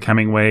like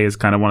Hemingway is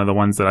kind of one of the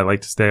ones that I like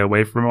to stay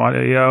away from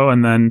audio.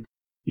 And then,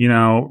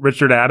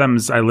 Richard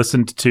Adams, I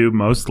listened to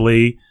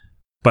mostly,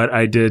 but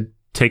I did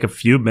take a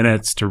few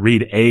minutes to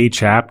read a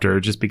chapter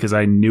just because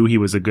I knew he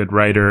was a good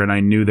writer and I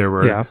knew there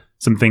were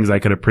some things I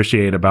could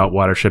appreciate about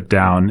Watership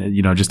Down,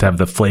 just have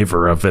the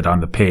flavor of it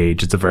on the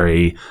page. It's a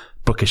very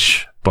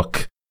bookish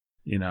book,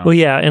 Well,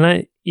 yeah.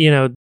 And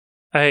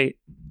I've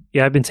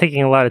been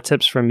taking a lot of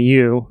tips from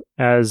you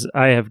as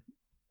I have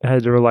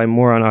had to rely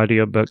more on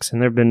audiobooks.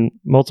 And there have been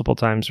multiple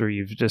times where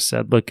you've just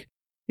said, look,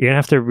 you're going to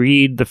have to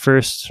read the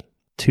first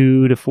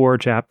 2 to 4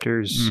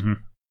 chapters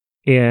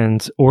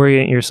and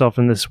orient yourself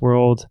in this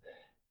world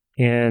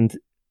and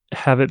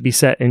have it be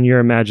set in your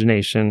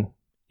imagination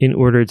in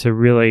order to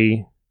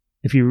really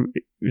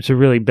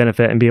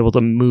benefit and be able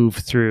to move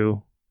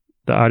through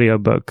the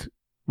audiobook.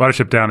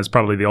 Watership Down is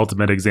probably the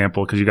ultimate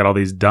example because you got all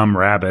these dumb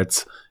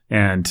rabbits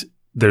and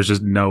there was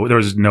just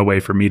no way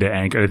for me to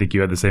anchor. I think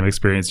you had the same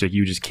experience, Jake.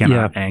 You just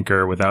cannot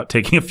anchor without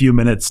taking a few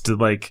minutes to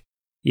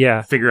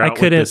figure out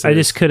what this is.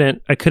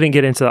 I couldn't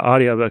get into the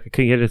audiobook. I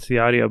couldn't get into the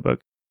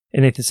audiobook.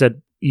 And Nathan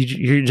said,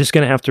 you're just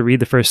going to have to read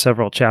the first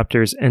several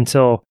chapters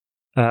until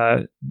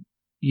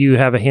you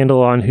have a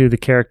handle on who the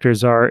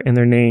characters are and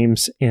their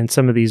names and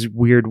some of these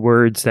weird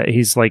words that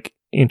he's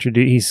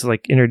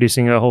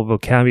introducing a whole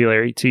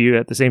vocabulary to you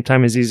at the same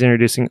time as he's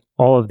introducing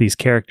all of these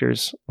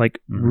characters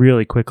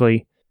really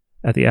quickly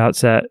at the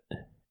outset.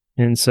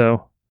 And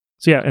so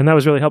and that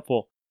was really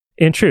helpful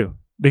and true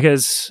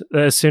because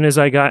as soon as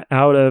I got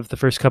out of the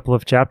first couple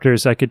of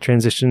chapters, I could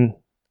transition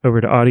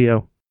over to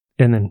audio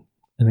and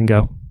then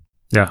go.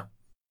 Yeah.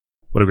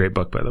 What a great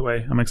book, by the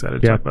way. I'm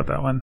excited to talk about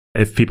that one.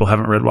 If people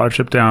haven't read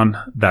Watership Down,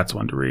 that's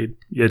one to read.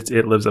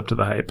 It lives up to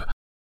the hype.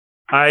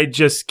 I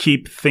just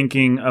keep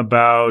thinking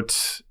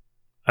about,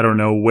 I don't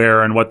know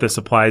where and what this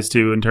applies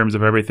to in terms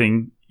of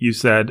everything you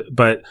said,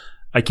 but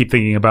I keep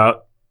thinking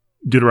about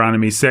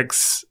Deuteronomy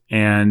 6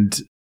 and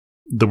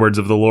the words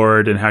of the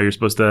Lord and how you're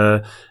supposed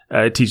to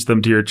teach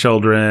them to your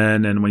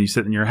children and when you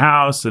sit in your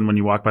house and when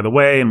you walk by the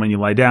way and when you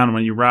lie down and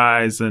when you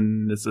rise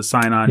and it's a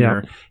sign on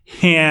your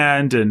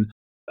hand and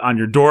on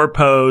your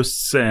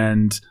doorposts.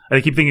 And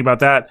I keep thinking about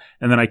that.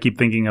 And then I keep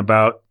thinking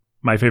about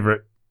my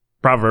favorite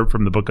proverb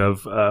from the book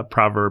of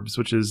Proverbs,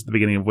 which is the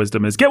beginning of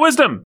wisdom is get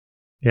wisdom.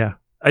 Yeah.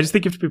 I just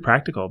think you have to be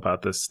practical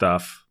about this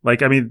stuff.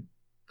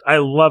 I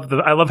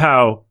love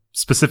how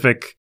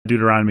specific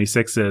Deuteronomy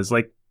 6 is.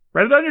 Write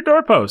it on your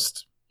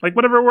doorpost.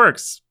 Whatever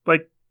works.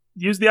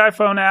 Use the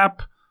iPhone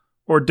app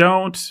or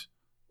don't,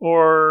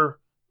 or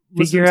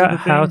figure out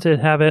how to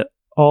have it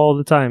all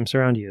the time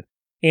surround you.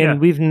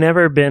 And we've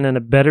never been in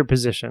a better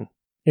position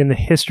in the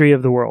history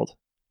of the world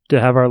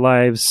to have our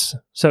lives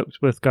soaked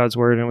with God's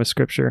word and with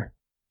scripture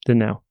than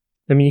now.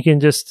 I mean, you can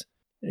just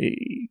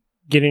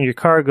get in your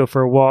car, go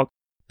for a walk,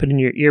 put in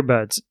your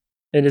earbuds,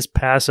 and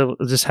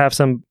just have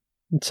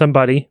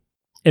somebody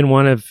in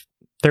one of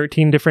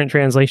 13 different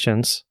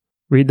translations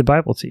read the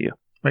Bible to you.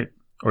 Right.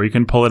 Or you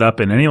can pull it up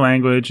in any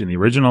language, in the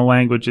original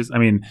languages. I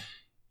mean,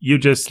 you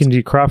can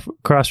do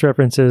cross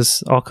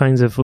references, all kinds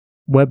of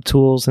web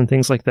tools and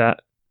things like that.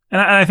 And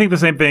I think the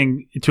same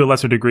thing, to a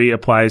lesser degree,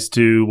 applies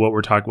to what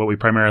we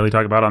primarily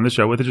talk about on this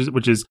show,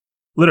 which is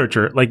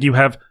literature. You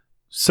have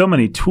so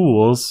many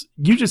tools,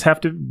 you just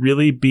have to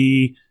really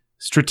be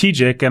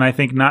strategic, and I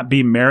think not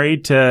be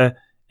married to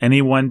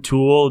any one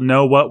tool.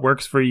 Know what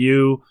works for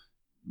you.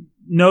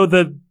 Know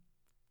the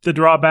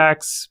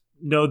drawbacks.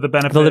 Know the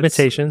benefits.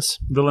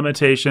 The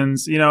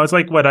limitations. It's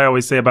like what I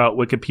always say about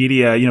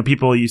Wikipedia.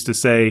 People used to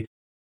say,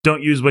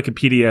 "Don't use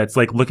Wikipedia. It's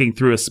like looking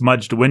through a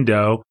smudged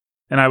window,"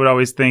 and I would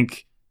always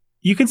think,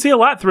 you can see a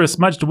lot through a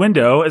smudged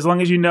window as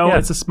long as you know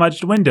it's a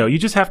smudged window. You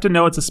just have to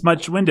know it's a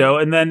smudged window,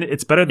 and then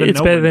it's better than no window.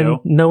 It's better than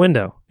no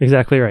window.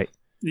 Exactly right.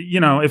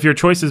 If your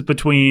choice is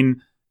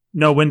between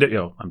no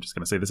window, I'm just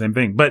going to say the same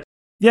thing. But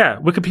yeah,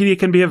 Wikipedia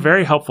can be a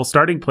very helpful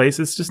starting place.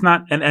 It's just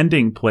not an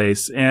ending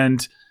place.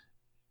 And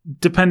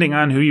depending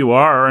on who you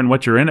are and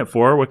what you're in it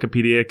for,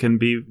 Wikipedia can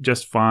be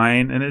just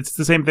fine. And it's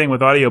the same thing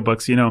with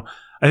audiobooks.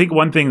 I think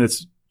one thing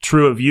that's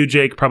true of you,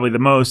 Jake, probably the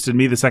most, and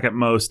me the second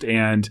most,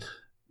 and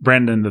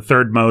Brandon the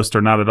third most,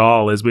 or not at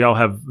all, is we all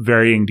have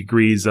varying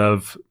degrees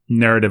of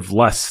narrative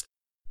lust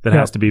that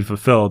has to be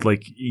fulfilled.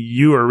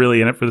 You are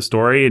really in it for the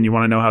story and you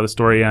want to know how the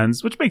story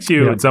ends, which makes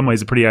you in some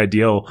ways a pretty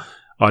ideal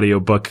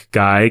audiobook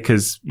guy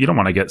because you don't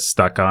want to get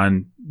stuck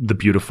on the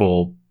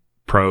beautiful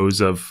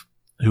prose of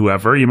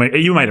whoever. You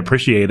might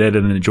appreciate it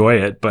and enjoy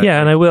it, but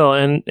and I will,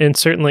 and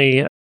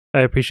certainly I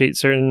appreciate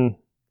certain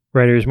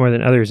writers more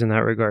than others in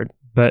that regard,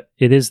 but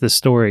it is the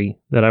story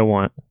that I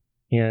want,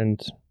 and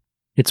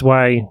it's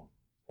why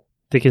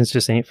Dickens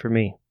just ain't for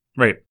me.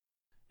 Right.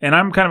 And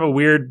I'm kind of a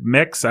weird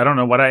mix. I don't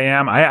know what I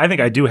am. I think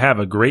I do have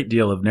a great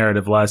deal of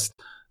narrative lust.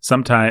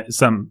 And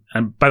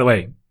by the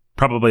way,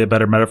 probably a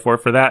better metaphor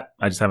for that.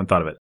 I just haven't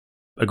thought of it.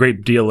 A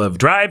great deal of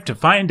drive to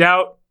find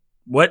out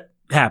what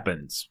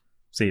happens.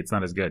 See, it's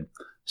not as good.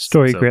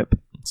 Story grip.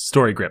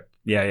 Story grip.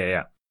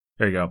 Yeah.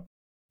 There you go.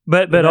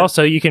 But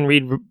also you can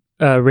read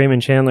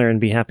Raymond Chandler and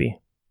be happy.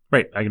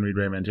 Right. I can read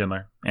Raymond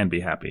Chandler and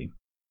be happy.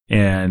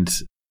 And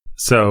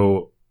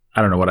so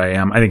I don't know what I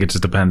am. I think it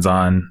just depends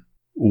on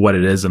what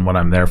it is and what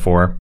I'm there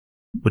for,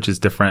 which is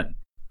different.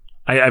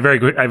 I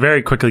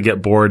very quickly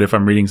get bored if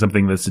I'm reading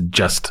something that's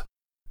just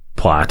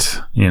plot.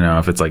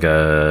 If it's like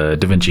a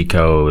Da Vinci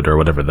Code or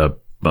whatever the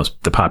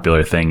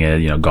popular thing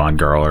is, Gone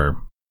Girl or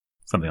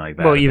something like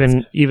that. Well,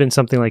 even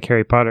something like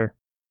Harry Potter.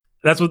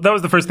 That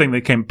was the first thing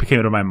that came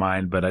into my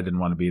mind, but I didn't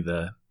want to be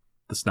the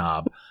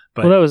snob.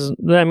 But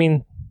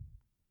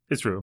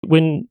it's true.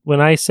 When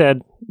I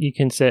said you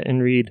can sit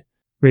and read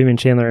Raymond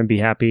Chandler and be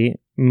happy,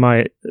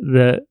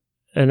 the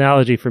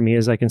analogy for me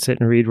is I can sit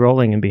and read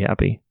Rolling and be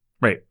happy.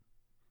 Right.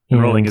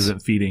 And Rolling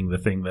isn't feeding the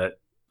thing that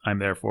I'm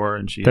there for,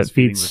 and she is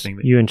feeding the thing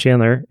that you and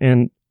Chandler,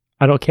 and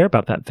I don't care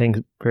about that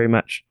thing very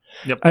much.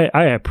 Yep.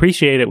 I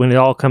appreciate it when it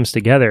all comes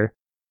together.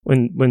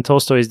 When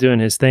Tolstoy's doing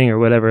his thing or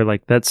whatever,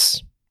 like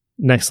that's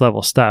next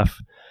level stuff.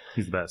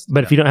 He's the best.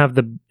 But if you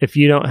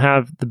don't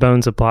have the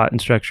bones of plot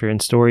and structure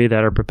and story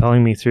that are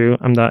propelling me through,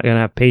 I'm not going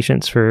to have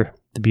patience for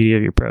the beauty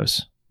of your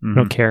prose. I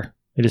don't care.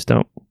 I just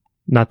don't.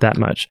 Not that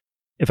much.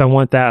 If I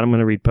want that, I'm going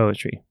to read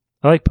poetry.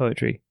 I like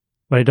poetry,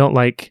 but I don't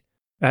like.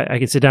 I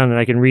can sit down and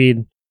I can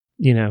read,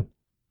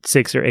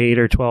 6 or 8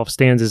 or 12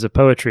 stanzas of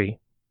poetry.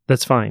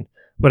 That's fine.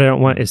 What I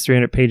don't want is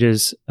 300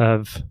 pages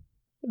of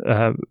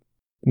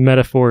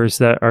metaphors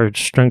that are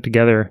strung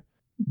together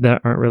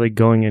that aren't really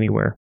going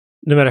anywhere.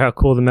 No matter how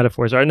cool the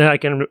metaphors are. And I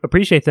can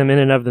appreciate them in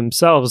and of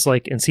themselves,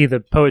 and see the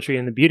poetry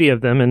and the beauty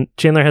of them. And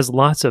Chandler has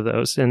lots of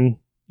those. And,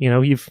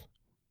 you've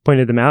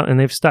pointed them out and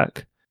they've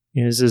stuck.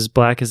 It's as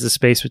black as the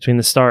space between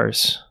the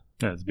stars.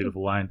 Yeah, it's a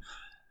beautiful line.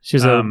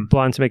 She's a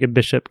blonde to make a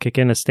bishop kick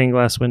in a stained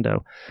glass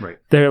window. Right.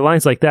 There are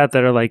lines like that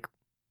are like,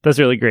 that's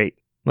really great.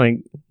 Like,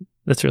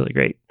 that's really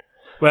great.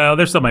 Well,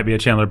 there still might be a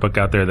Chandler book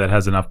out there that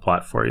has enough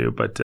plot for you,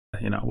 but,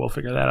 we'll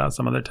figure that out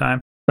some other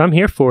time. I'm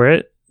here for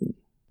it.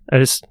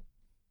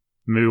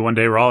 Maybe one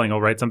day Rawling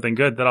will write something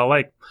good that I'll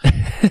like.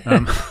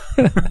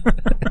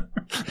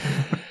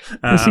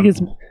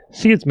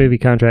 She gets movie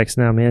contracts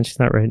now, man. She's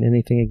not writing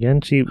anything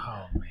again.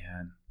 Oh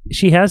man,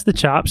 she has the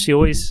chops. She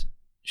always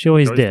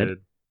did.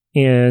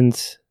 And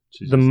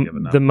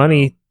the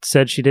money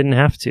said she didn't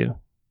have to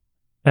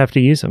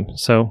use them.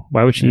 So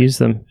why would she use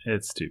them?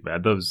 It's too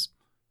bad. Those,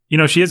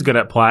 she is good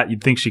at plot.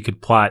 You'd think she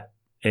could plot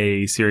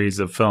a series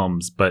of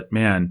films, but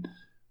man,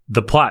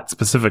 the plot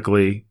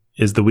specifically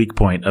is the weak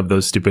point of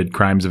those stupid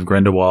Crimes of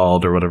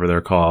Grindelwald or whatever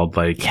they're called.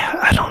 I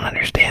don't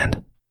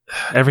understand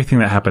everything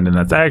that happened in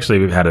that. Actually,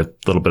 we've had a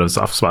little bit of a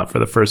soft spot for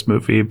the first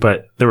movie,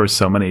 but there were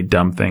so many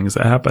dumb things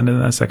that happened in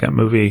that second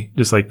movie,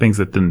 just like things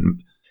that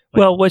didn't.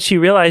 Well, what she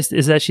realized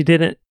is that she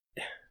didn't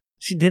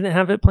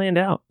have it planned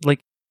out.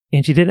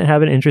 And she didn't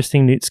have an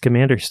interesting Newt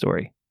Scamander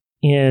story.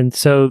 And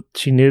so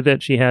she knew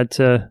that she had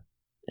to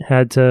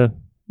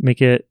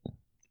make it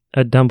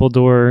a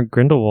Dumbledore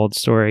Grindelwald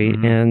story.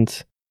 Mm-hmm.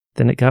 And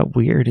then it got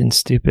weird and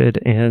stupid.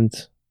 And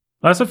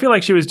I also feel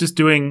like she was just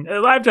doing,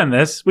 I've done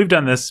this. We've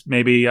done this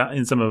maybe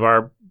in some of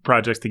our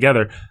projects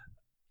together.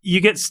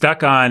 You get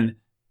stuck on,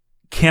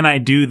 can I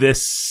do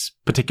this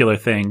particular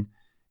thing?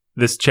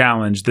 This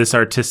challenge, this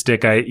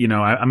artistic, I'm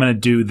going to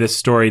do this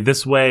story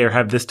this way or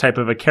have this type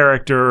of a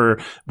character or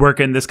work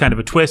in this kind of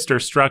a twist or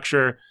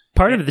structure.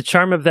 Part of the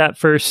charm of that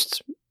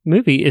first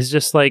movie is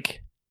just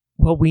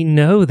we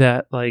know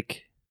that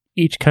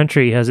each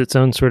country has its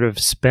own sort of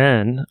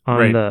spin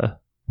on the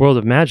world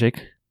of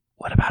magic.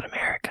 What about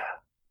America?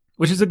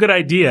 Which is a good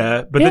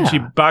idea, but then she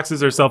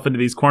boxes herself into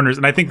these corners.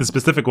 And I think the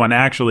specific one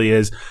actually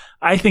is,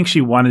 I think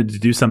she wanted to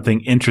do something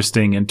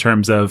interesting in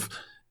terms of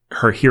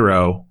her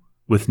hero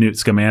with Newt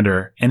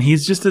Scamander, and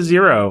he's just a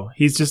zero.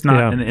 He's just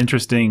not an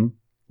interesting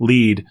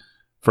lead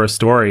for a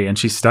story, and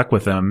she's stuck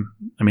with him.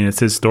 I mean, it's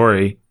his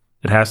story.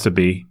 It has to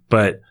be,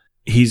 but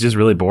he's just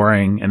really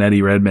boring, and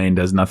Eddie Redmayne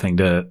does nothing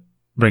to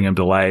bring him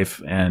to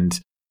life. And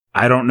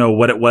I don't know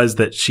what it was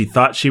that she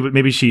thought she would.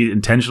 Maybe she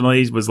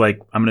intentionally was like,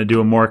 I'm going to do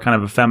a more kind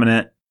of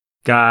effeminate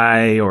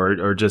guy,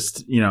 or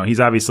just, he's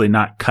obviously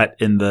not cut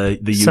in the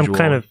usual.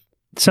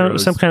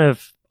 Some kind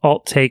of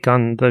alt take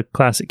on the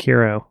classic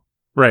hero.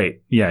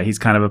 Right. Yeah. He's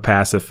kind of a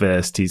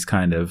pacifist. He's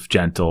kind of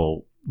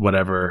gentle,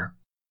 whatever.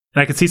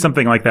 And I could see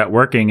something like that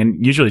working.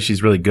 And usually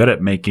she's really good at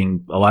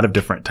making a lot of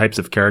different types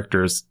of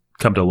characters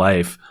come to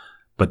life.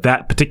 But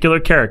that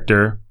particular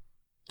character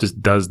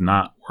just does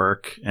not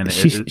work. And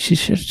she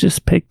should have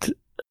just picked.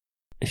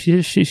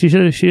 She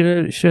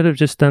should have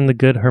just done the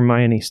good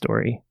Hermione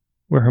story,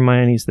 where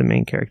Hermione's the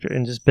main character,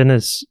 and just been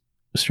as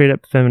straight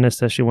up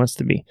feminist as she wants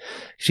to be.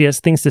 She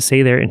has things to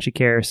say there, and she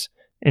cares.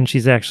 And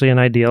she's actually an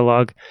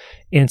ideologue.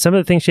 And some of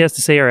the things she has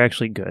to say are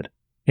actually good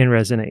and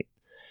resonate.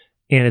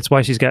 And it's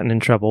why she's gotten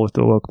in trouble with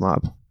the woke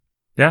mob.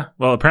 Yeah.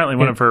 Well, apparently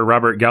one of her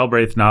Robert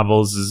Galbraith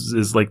novels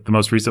is the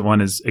most recent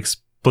one is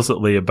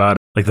explicitly about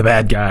the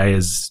bad guy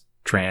is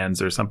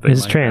trans or something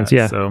like trans, that.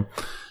 Yeah. So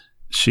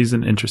she's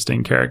an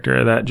interesting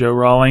character, that Jo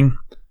Rowling.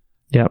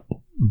 Yep.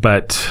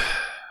 But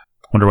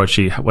wonder what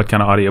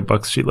kind of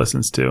audiobooks she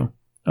listens to.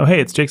 Oh, hey,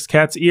 it's Jake's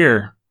cat's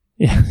ear.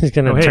 Yeah. He's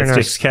going to turn it's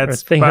Jake's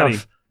cat's body.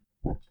 Off.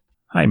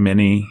 Hi,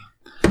 Minnie.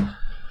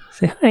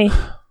 Say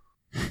hi.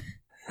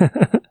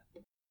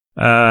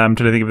 I'm trying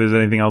to think if there's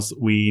anything else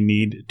we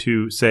need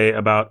to say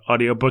about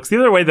audiobooks. The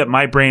other way that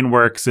my brain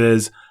works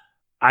is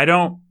I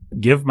don't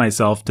give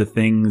myself to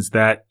things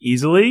that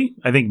easily.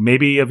 I think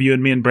maybe of you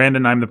and me and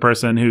Brandon, I'm the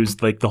person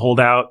who's like the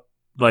holdout,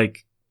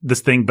 like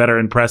this thing better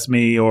impress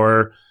me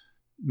or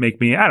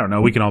make me, I don't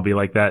know. We can all be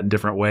like that in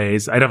different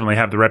ways. I definitely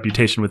have the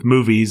reputation with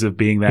movies of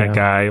being that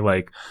guy.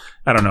 Like,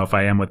 I don't know if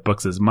I am with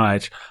books as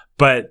much,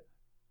 but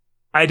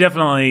I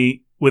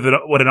definitely, what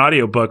an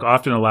audiobook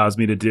often allows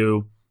me to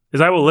do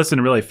is I will listen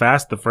really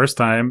fast the first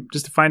time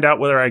just to find out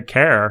whether I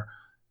care.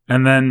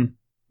 And then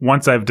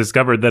once I've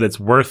discovered that it's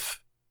worth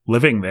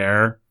living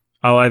there,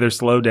 I'll either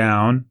slow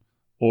down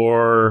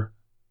or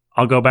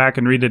I'll go back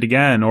and read it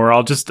again, or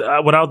I'll just,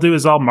 what I'll do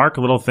is I'll mark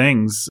little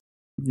things,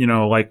 you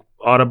know, like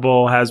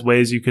Audible has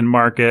ways you can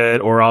mark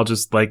it, or I'll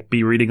just like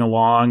be reading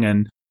along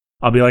and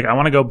I'll be like, I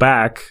want to go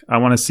back. I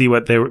want to see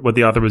what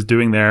the author was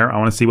doing there. I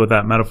want to see what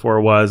that metaphor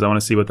was. I want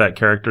to see what that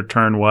character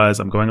turn was.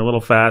 I'm going a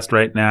little fast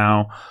right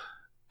now,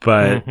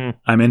 but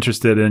I'm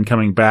interested in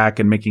coming back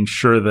and making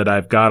sure that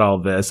I've got all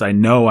this. I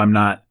know I'm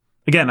not,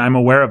 again, I'm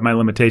aware of my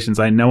limitations.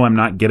 I know I'm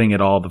not getting it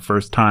all the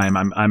first time.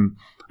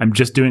 I'm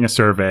just doing a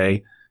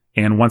survey.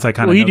 And once I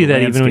kind of you do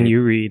that even when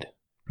you read.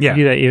 Yeah.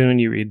 You do that even when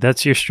you read.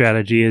 That's your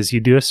strategy is you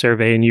do a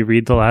survey and you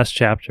read the last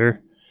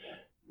chapter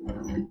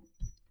and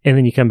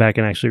then you come back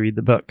and actually read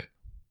the book.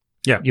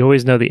 Yeah. You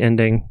always know the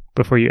ending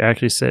before you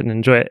actually sit and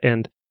enjoy it.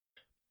 And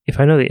if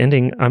I know the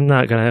ending, I'm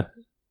not going to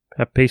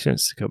have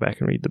patience to go back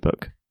and read the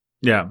book.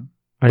 Yeah.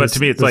 But to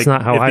me, it's like,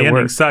 not how if the ending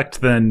work.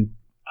 sucked, then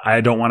I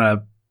don't want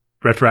to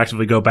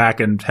retroactively go back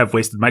and have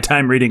wasted my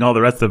time reading all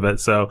the rest of it.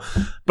 So,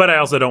 but I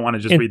also don't want to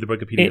just read the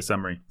Wikipedia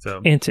summary.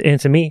 So, and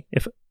to me,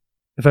 if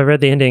I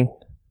read the ending,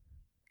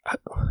 I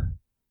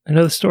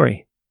know the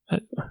story.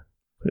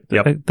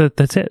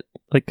 That's it.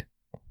 Like,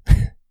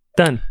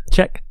 done.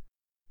 Check.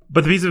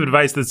 But the piece of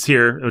advice that's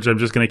here, which I'm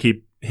just going to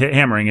keep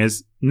hammering,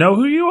 is know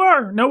who you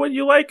are. Know what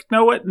you like.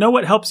 Know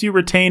what helps you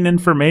retain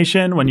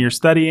information when you're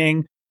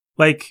studying.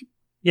 Like,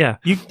 yeah.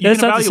 You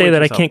That's not to say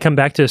that yourself. I can't come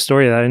back to a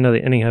story that I know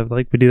the ending of.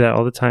 Like, we do that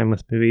all the time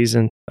with movies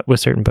and with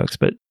certain books.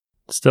 But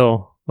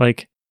still,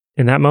 like,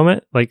 in that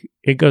moment, like,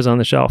 it goes on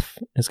the shelf.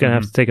 It's going to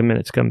have to take a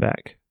minute to come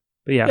back.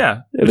 But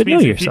yeah. But know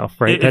yourself,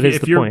 right? That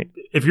is the point.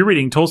 If you're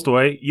reading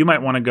Tolstoy, you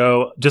might want to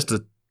go just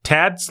a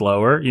tad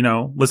slower, you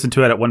know, listen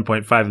to it at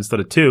 1.5 instead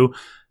of 2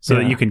 so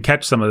that you can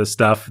catch some of the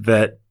stuff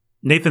that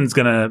Nathan's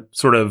going to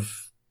sort of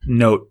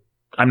note,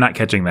 I'm not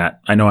catching that.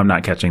 I know I'm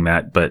not catching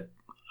that, but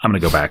I'm going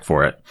to go back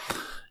for it.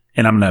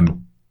 And I'm going to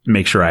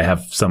make sure I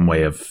have some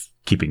way of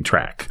keeping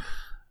track.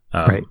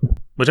 Right.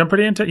 Which I'm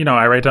pretty into. You know,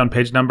 I write down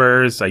page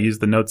numbers. I use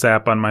the Notes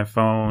app on my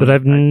phone. But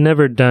I've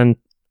never done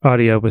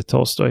audio with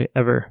Tolstoy,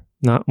 ever.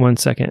 Not 1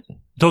 second.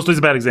 Tolstoy's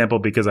a bad example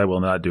because I will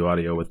not do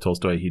audio with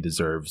Tolstoy. He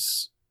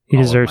deserves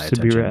to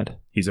be read.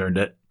 He's earned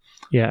it.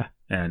 Yeah.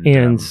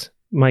 And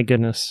my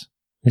goodness,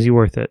 is he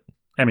worth it?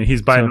 I mean,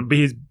 he's far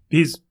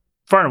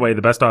and away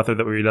the best author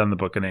that we read on the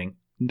Bookening.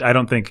 I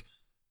don't think...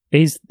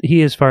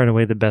 He is far and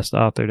away the best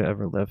author to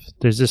ever live.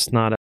 There's just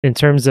not in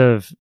terms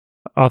of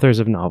authors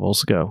of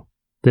novels go,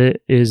 there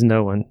is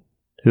no one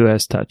who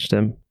has touched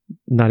him.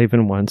 Not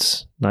even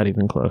once, not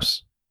even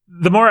close.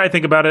 The more I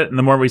think about it and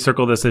the more we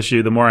circle this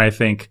issue, the more I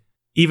think,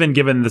 even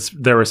given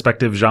their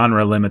respective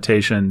genre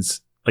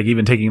limitations, like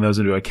even taking those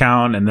into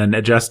account and then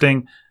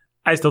adjusting,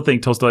 I still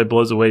think Tolstoy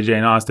blows away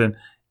Jane Austen.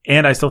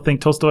 And I still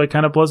think Tolstoy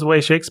kind of blows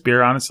away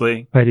Shakespeare,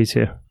 honestly. I do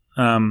too.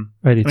 I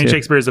mean,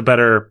 Shakespeare is a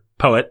better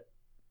poet.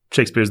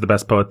 Shakespeare's the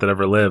best poet that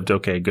ever lived.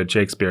 Okay, good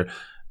Shakespeare.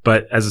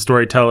 But as a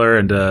storyteller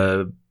and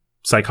a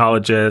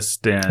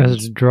psychologist and...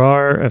 As a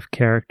drawer of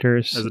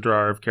characters. And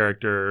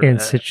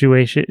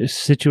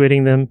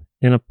situating them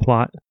in a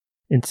plot.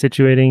 And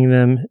situating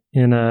them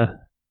in a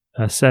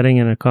setting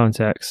and a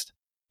context.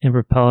 And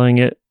propelling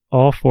it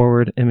all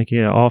forward and making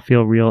it all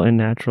feel real and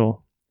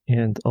natural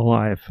and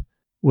alive.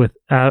 With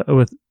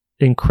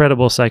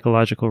incredible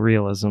psychological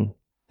realism.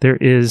 There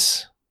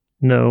is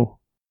no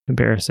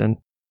comparison.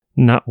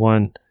 Not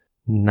one.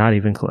 Not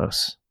even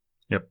close.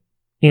 Yep.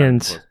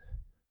 And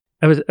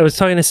I was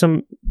talking to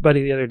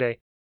somebody the other day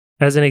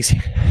as an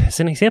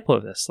example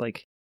of this.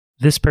 Like,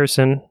 this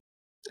person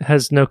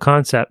has no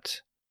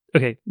concept.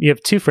 Okay, you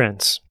have two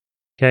friends.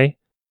 Okay,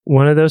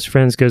 one of those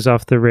friends goes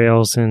off the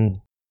rails and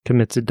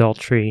commits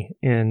adultery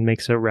and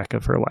makes a wreck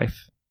of her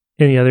life,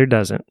 and the other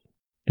doesn't,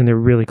 and they're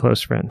really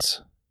close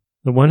friends.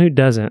 The one who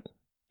doesn't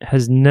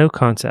has no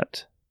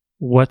concept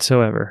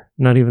whatsoever,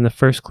 not even the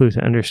first clue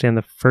to understand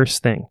the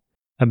first thing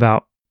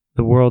about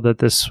the world that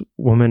this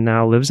woman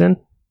now lives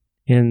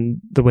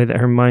in the way that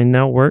her mind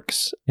now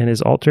works and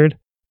is altered,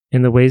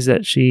 in the ways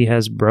that she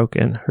has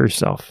broken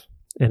herself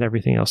and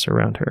everything else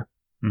around her.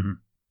 Mm-hmm.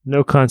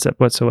 No concept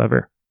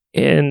whatsoever.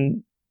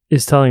 And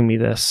is telling me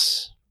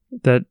this,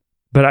 but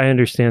I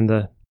understand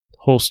the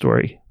whole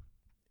story.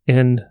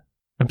 And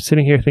I'm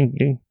sitting here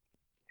thinking,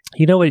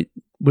 you know what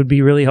would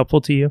be really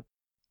helpful to you?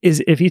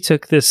 Is if you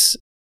took this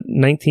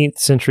 19th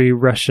century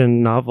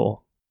Russian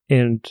novel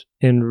and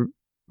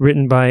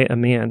written by a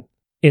man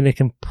in a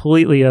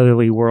completely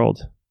otherly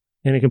world,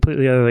 in a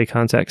completely otherly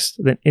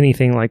context than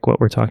anything like what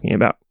we're talking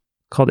about,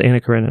 called Anna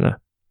Karenina.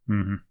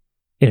 Mm-hmm.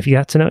 And if you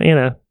got to know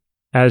Anna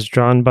as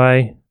drawn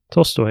by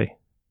Tolstoy,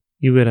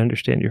 you would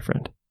understand your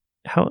friend.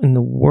 How in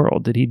the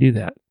world did he do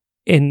that?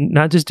 And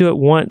not just do it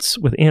once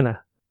with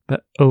Anna,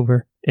 but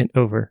over and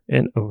over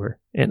and over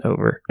and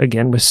over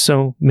again with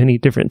so many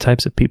different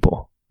types of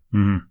people.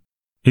 Mm-hmm.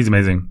 He's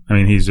amazing. I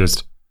mean, he's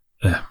just,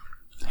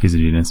 he's a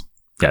genius.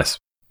 Yes.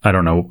 I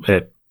don't know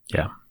it.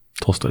 Yeah.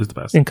 Tolstoy's the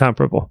best.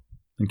 Incomparable.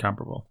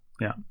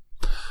 Yeah.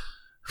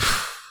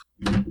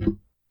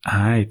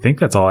 I think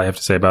that's all I have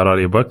to say about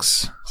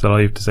audiobooks. Is that all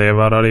you have to say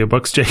about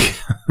audiobooks, Jake?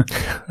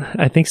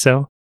 I think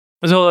so.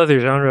 There's a whole other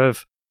genre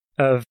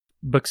of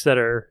books that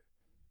are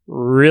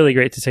really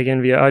great to take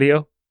in via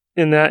audio.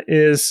 And that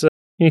is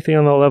anything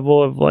on the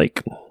level of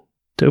like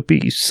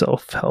dopey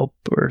self-help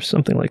or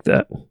something like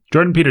that.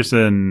 Jordan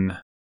Peterson,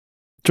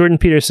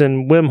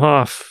 Wim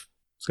Hof,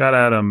 Scott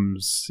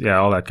Adams, yeah,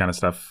 all that kind of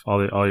stuff.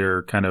 All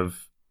your kind of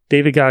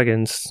David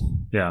Goggins.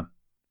 Yeah.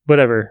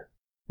 Whatever.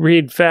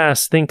 Read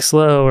fast, think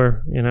slow,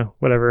 or,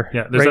 whatever.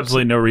 Yeah, there's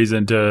absolutely no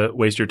reason to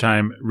waste your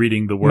time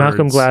reading the words.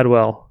 Malcolm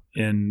Gladwell.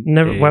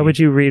 Why would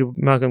you read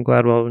Malcolm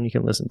Gladwell when you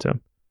can listen to him?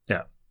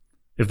 Yeah.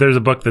 If there's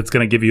a book that's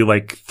going to give you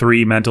like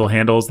 3 mental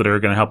handles that are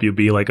going to help you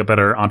be like a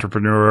better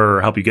entrepreneur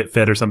or help you get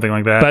fit or something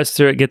like that. Buzz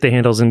through it, get the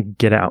handles, and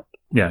get out.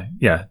 Yeah.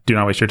 Do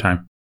not waste your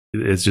time.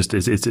 It's just,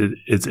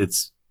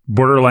 it's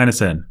borderline a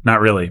sin. Not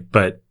really,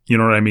 but you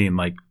know what I mean?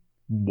 Like,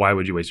 why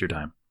would you waste your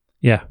time?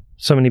 Yeah.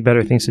 So many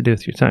better things to do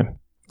with your time.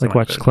 Like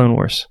watch Clone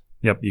Wars.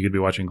 Yep, you could be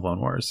watching Clone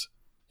Wars.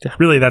 Yeah.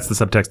 Really, that's the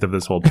subtext of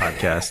this whole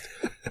podcast.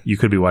 You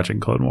could be watching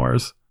Clone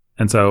Wars.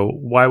 And so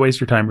why waste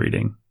your time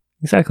reading?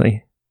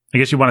 Exactly. I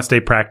guess you want to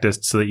stay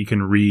practiced so that you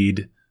can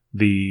read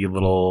the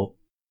little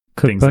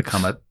things that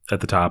come at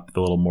the top, the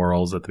little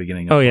morals at the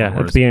beginning of Clone Wars.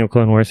 At the beginning of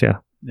Clone Wars, yeah.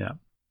 Yeah.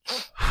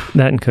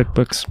 That and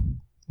cookbooks.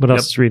 What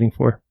else is reading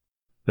for?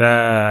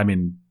 I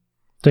mean...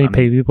 Don't you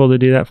pay people to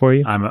do that for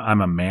you? I'm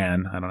a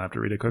man. I don't have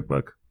to read a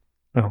cookbook.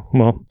 Oh,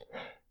 well...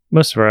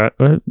 Most of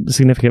a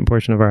significant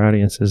portion of our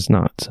audience is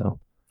not,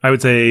 so. I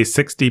would say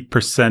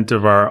 60%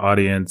 of our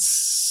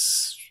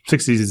audience,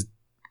 60 is,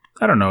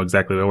 I don't know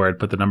exactly where I'd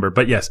put the number,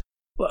 but yes,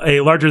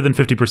 a larger than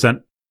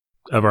 50%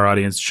 of our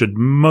audience should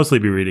mostly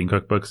be reading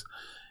cookbooks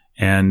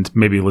and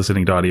maybe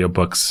listening to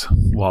audiobooks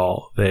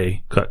while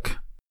they cook.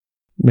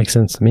 Makes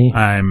sense to me.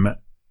 I'm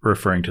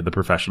referring to the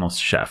professional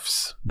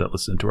chefs that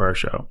listen to our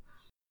show.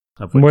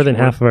 More than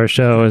half of our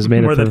show is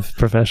made up of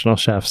professional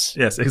chefs.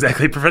 Yes,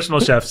 exactly. Professional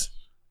chefs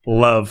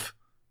love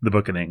the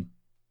bookening.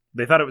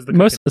 They thought it was the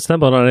most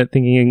stumbled on it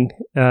thinking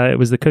it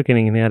was the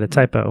cookening and they had a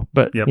typo,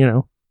 but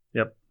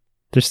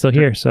they're still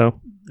here.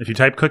 So if you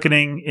type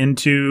cookening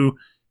into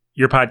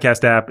your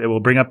podcast app, it will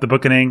bring up the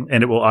bookening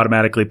and it will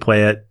automatically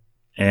play it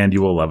and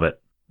you will love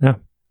it. Yeah.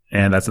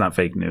 And that's not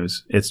fake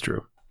news. It's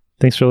true.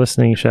 Thanks for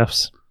listening,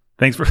 chefs.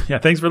 Thanks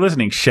for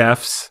listening,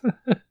 chefs.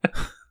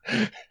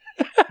 And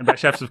by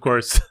chefs, of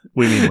course,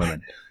 we mean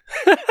women.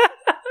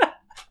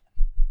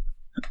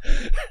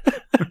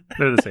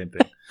 They're the same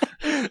thing.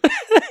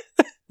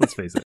 Let's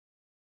face it.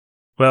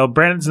 Well,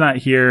 Brandon's not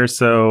here,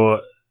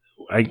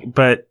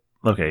 but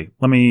okay,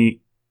 let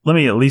me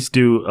at least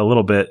do a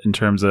little bit in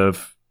terms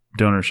of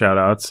donor shout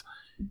outs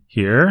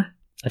here.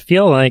 I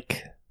feel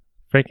like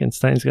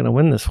Frankenstein's going to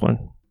win this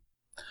one.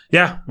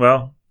 Yeah,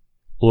 well,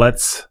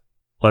 let's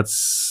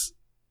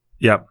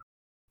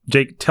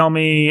Jake, tell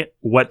me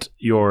what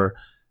your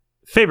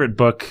favorite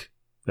book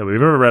that we've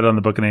ever read on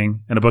the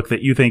bookening and a book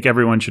that you think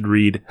everyone should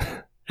read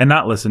and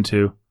not listen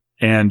to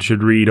and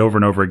should read over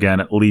and over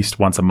again at least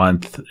once a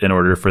month in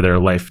order for their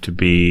life to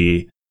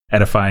be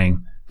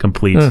edifying,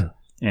 complete,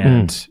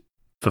 and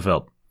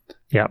fulfilled.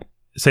 Yeah.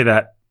 Say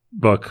the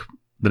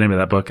name of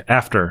that book,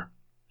 after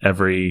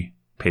every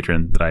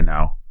patron that I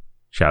now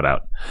shout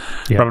out.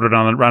 Yep. Robert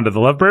Round of the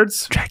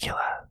Lovebirds.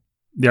 Dracula.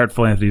 The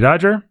Artful Anthony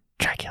Dodger.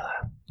 Dracula.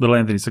 Little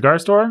Anthony Cigar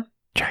Store.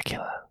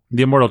 Dracula.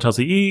 The Immortal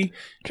Chelsea E.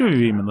 Jimmy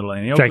Beam and Little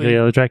Annie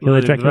Oakley.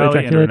 Dracula. Dracula.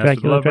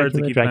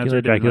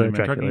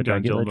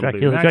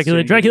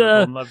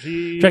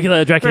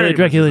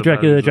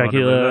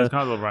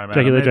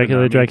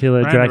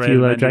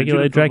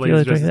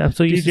 I'm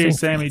so used to saying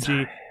Sammy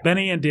G.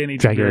 Benny and Danny.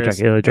 Dracula.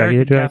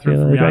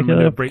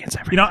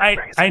 You know,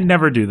 I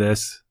never do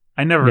this.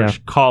 I never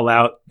call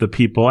out the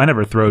people. I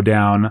never throw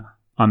down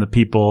on the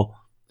people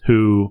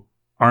who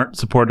aren't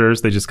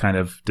supporters. They just kind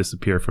of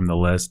disappear from the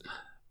list.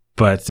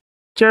 But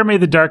Jeremy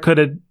the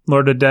Dark-Hooded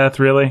Lord of Death,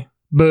 really?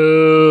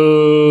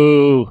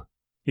 Boo!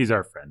 He's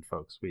our friend,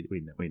 folks. We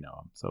know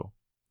him. So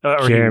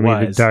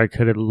Jeremy the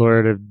Dark-Hooded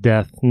Lord of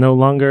Death, no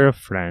longer a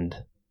friend.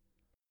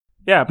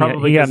 Yeah,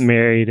 probably. He got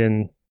married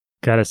and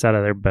got us out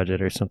of their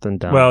budget or something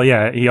dumb. Well,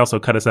 yeah, he also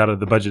cut us out of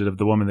the budget of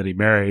the woman that he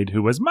married,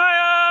 who was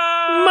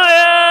Maya!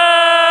 Maya!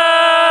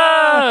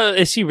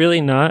 Is she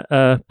really not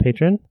a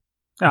patron?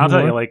 I'll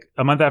tell you, like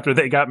a month after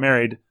they got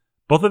married,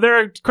 both of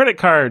their credit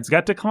cards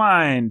got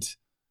declined.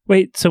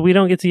 Wait, so we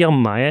don't get to yell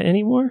Maya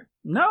anymore?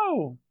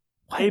 No.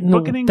 Hey,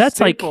 bookening that's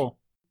staple. Like,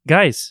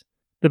 guys,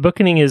 the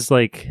bookening is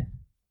like,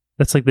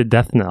 that's like the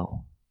death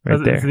knell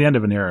right there. It's the end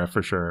of an era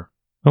for sure.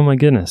 Oh my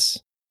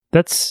goodness.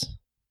 The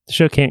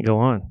show can't go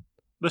on.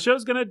 The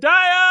show's gonna die.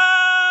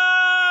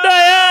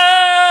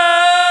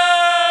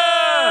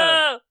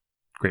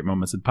 Great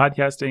moments in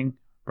podcasting.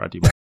 Brought to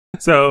you by.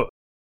 So,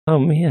 Oh,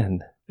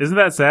 man. isn't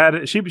that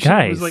sad? She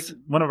Guys. was like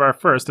one of our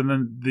first, and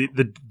then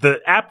the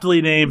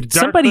aptly named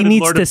Somebody Dark-Hooded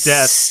needs Lord to... of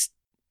Death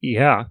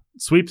Yeah.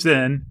 sweeps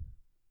in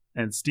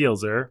and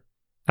steals her.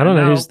 I don't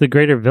And know now- who's the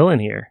greater villain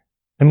here.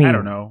 I mean, I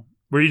don't know.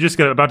 Were you just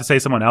about to say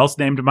someone else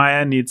named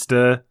Maya needs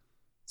to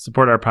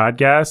support our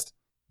podcast?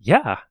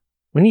 Yeah.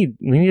 We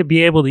need to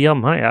be able to yell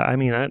Maya. I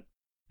mean, I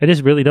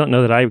just really don't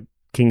know that I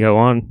can go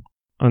on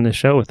this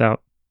show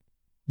without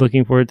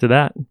looking forward to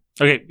that.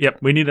 Okay, yep.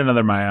 We need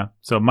another Maya.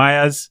 So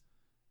Maya's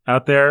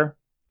out there.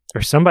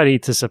 Or somebody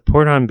to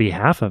support on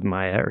behalf of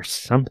Maya or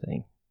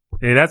something.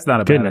 Hey, that's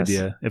not a Goodness. bad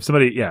idea. If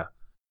somebody, yeah.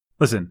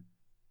 Listen,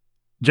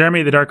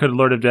 Jeremy, the Dark-Hooded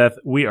Lord of Death,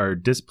 we are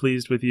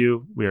displeased with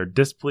you. We are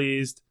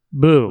displeased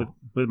Boo.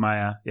 with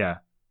Maya. Yeah.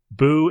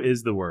 Boo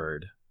is the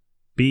word.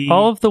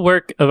 All of the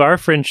work of our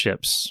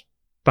friendships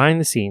behind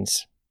the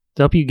scenes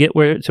to help you get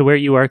where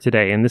you are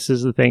today. And this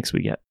is the thanks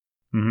we get.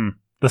 Mm-hmm.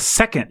 The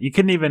second, you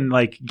couldn't even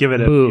like give it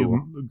a Boo.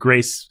 few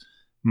grace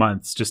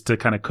months just to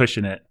kind of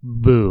cushion it.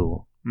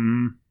 Boo.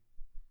 Mm.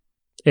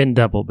 And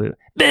double boo.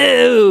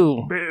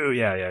 Boo! Boo.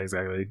 Yeah,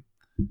 exactly.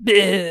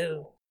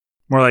 Boo!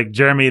 More like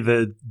Jeremy,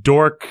 the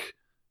dork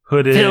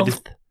hooded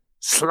Filth.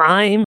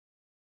 Slime.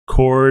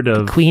 cord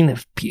of. Queen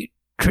of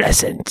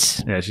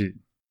putrescence. Yeah,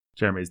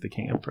 Jeremy's the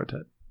king of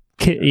protest.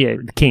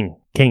 King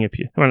of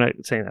Pew. We're not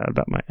saying that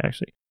about Maya,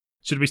 actually.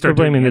 Should we start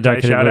We're blaming doing the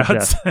Dark-Hooded Lord of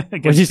shout-outs?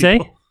 What'd you say?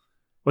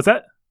 What's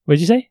that?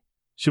 What'd you say?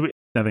 Should we?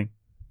 Nothing.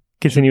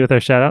 Continue with our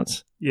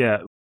shout-outs? Yeah.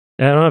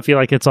 I don't know. I feel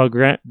like it's all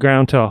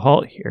ground to a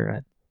halt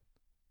here.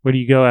 Where do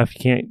you go after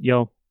you can't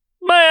yell,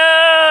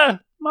 Maya?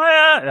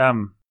 Maya.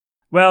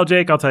 Well,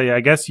 Jake, I'll tell you. I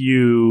guess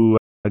you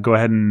go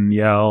ahead and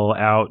yell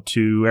out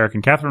to Eric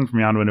and Catherine from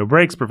Beyond Window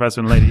Breaks,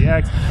 Professor and Lady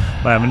X,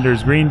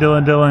 Lavender's Green,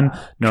 Dylan,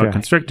 Noah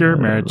Constrictor,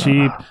 Mara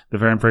Cheap, The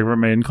Fair and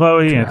Fragrant Maiden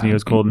Chloe, Anthony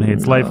Goes Cold and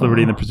Hates Life,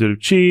 Liberty in the Pursuit of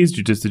Cheese,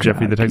 Jujitsu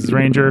Jeffrey the Texas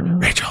Ranger,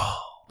 Rachel,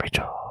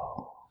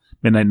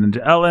 Midnight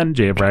Ninja Ellen,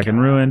 Jay of Rack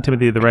and Ruin,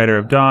 Timothy the Writer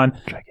of Dawn,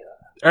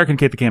 Eric and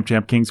Kate the Camp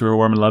Champ Kings who are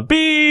warm and love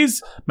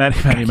bees, Maddie,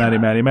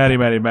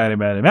 Mattman,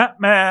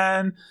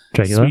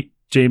 Sweet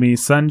Jamie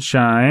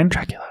Sunshine,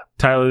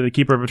 Tyler the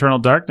Keeper of Eternal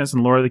Darkness,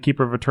 and Laura the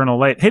Keeper of Eternal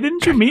Light. Hey,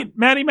 didn't you meet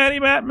Maddie,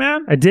 Mattman?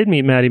 I did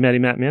meet Maddie,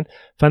 Mattman.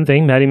 Fun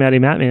thing, Maddie,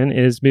 Mattman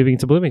is moving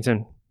to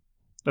Bloomington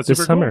That's this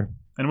super summer. Cool.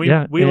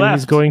 And we left.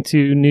 He's going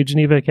to New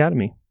Geneva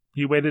Academy.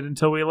 He waited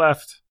until we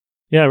left.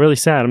 Yeah, really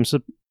sad. I'm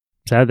so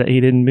sad that he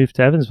didn't move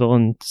to Evansville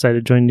and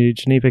decided to join New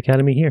Geneva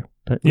Academy here.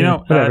 But you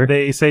know, whatever.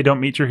 they say don't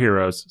meet your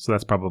heroes, so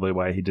that's probably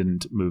why he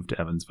didn't move to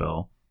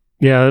Evansville.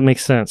 Yeah, that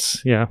makes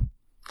sense. Yeah.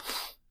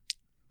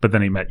 But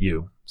then he met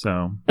you,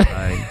 so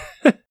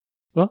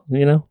well,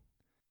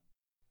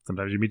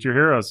 sometimes you meet your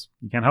heroes.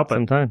 You can't help it.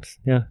 Sometimes,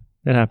 yeah,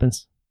 it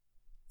happens.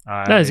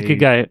 He's a good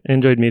guy. I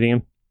enjoyed meeting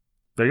him.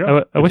 There you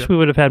go. I wish we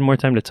would have had more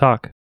time to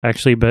talk,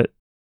 actually, but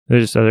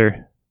there's just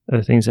other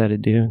things I had to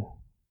do.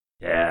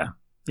 Yeah,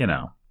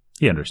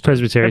 he understood.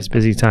 Presbyterian's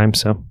busy time,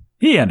 so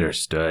He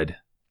understood.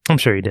 I'm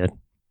sure he did.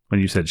 When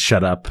you said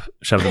shut up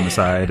him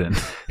aside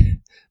and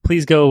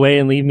please go away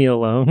and leave me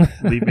alone.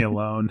 leave me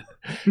alone.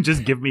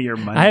 Just give me your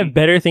money. I have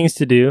better things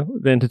to do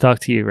than to talk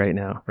to you right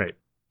now. Right.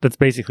 That's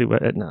basically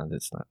what. No,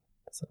 that's not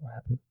what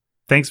happened.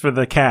 Thanks for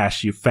the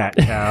cash, you fat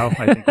cow.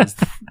 I think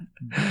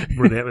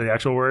were the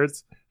actual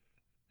words.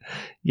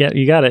 Yeah,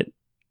 you got it.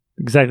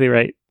 Exactly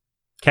right.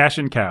 Cash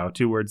and cow,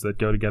 2 words that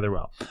go together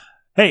well.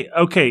 Hey,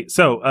 okay,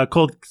 so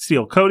Cold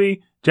Steel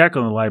Cody,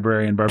 Jackal the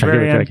Librarian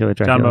Barbarian,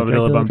 John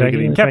Bobadilla Bum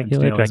Diggity, and Captain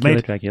Steel his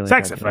mate,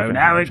 Saxophone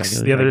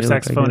Alex, the other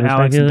Saxophone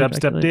Alex, and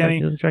Dubstep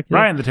Danny,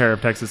 Ryan the Terror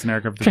of Texas, and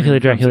Eric of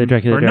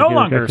the are no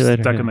longer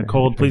stuck in the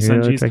cold. Please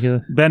send cheese.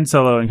 Ben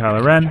Solo and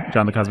Kylo Ren,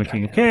 John the Cosmic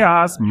King of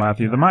Chaos,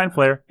 Matthew the Mind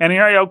Flayer, Annie,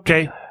 are you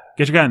okay?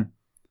 Get your gun.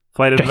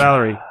 Flight of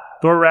Valerie,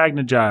 Thor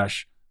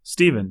Ragnajosh,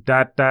 Steven,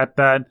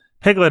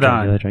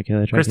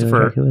 Piglodon,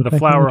 Christopher, the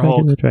Flower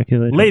Hulk,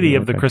 Lady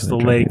of the Crystal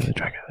Lake,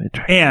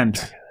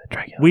 and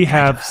we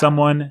have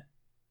someone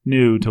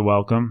new to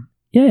welcome.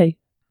 Yay.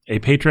 A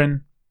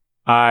patron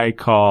I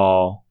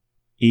call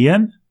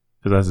Ian,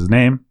 because that's his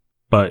name,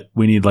 but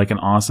we need like an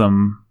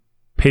awesome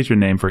patron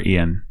name for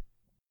Ian.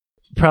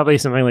 Probably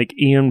something like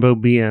Ian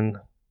Bobian.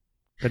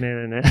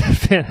 Banana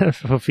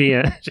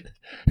Fofia.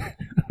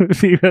 Would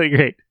be really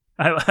great.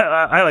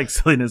 I like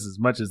silliness as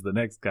much as the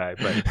next guy,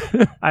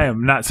 but I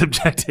am not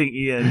subjecting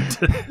Ian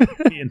to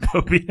Ian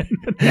Bobian.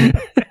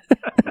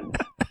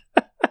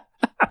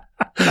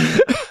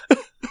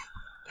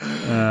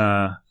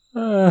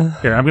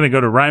 Here, I'm going to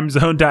go to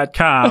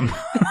rhymezone.com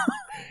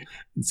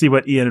and see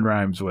what Ian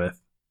rhymes with.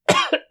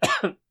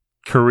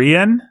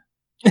 Korean?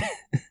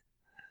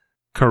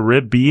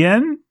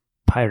 Caribbean?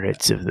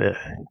 Pirates of the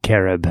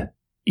Carib.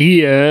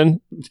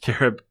 Ian.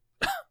 Carib.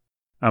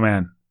 Oh,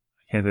 man.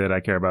 I can't say that I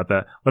care about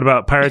that. What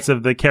about Pirates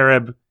of the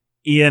Carib?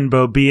 Ian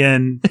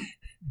Bobian,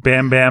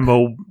 Bam Bam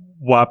Bo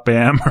Wop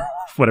Bam, or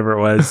whatever it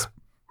was.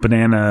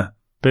 Banana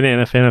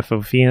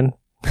Fanafofian.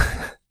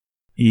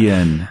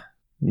 Ian.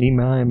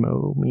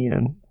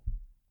 Mian.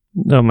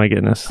 Oh my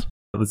goodness.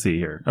 Let's see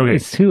here. Okay.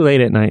 It's too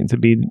late at night to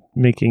be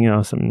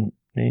making some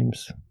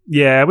names.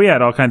 Yeah, we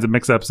had all kinds of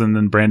mix-ups, and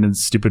then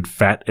Brandon's stupid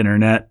fat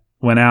internet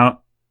went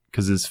out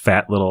because his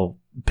fat little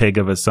pig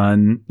of a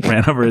son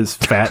ran over his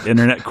fat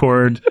internet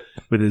cord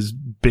with his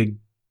big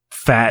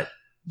fat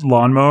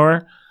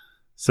lawnmower.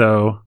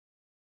 So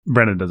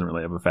Brandon doesn't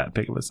really have a fat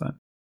pig of a son.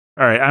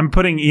 All right, I'm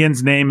putting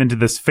Ian's name into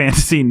this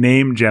fantasy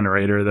name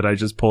generator that I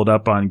just pulled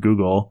up on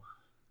Google,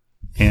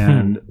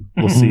 and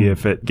we'll see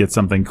if it gets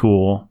something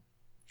cool,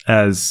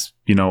 as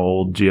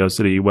old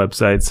GeoCity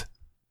websites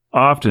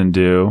often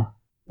do.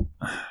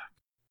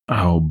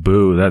 Oh,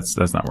 boo! That's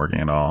not working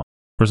at all.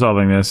 We're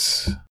solving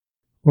this.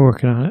 We're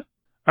working on it.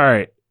 All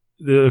right.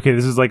 Okay,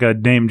 this is like a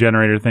name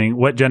generator thing.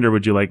 What gender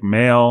would you like?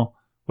 Male.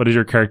 What is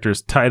your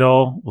character's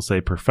title? We'll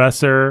say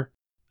professor.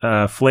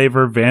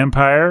 Flavor,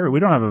 vampire. We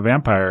don't have a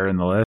vampire in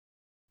the list.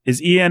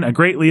 Is Ian a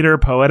great leader,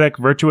 poetic,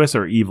 virtuous,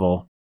 or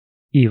evil?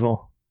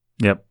 Evil.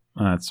 Yep.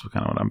 That's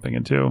kind of what I'm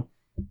thinking too.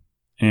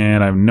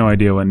 And I have no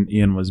idea when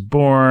Ian was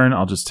born.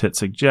 I'll just hit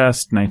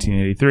suggest,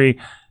 1983.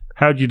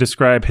 How would you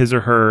describe his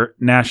or her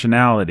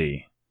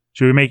nationality?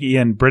 Should we make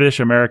Ian British,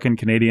 American,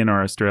 Canadian,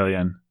 or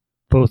Australian?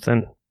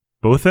 Bothan.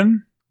 Bothan?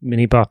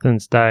 Many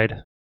Bothans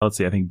died. Let's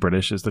see. I think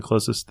British is the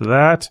closest to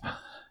that.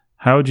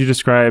 How would you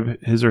describe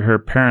his or her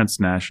parents'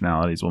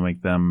 nationalities? We'll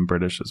make them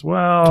British as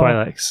well.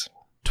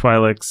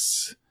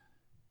 Twi'leks.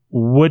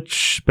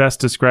 Which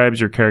best describes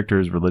your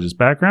character's religious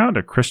background?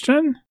 A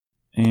Christian?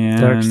 And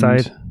Dark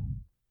side.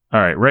 All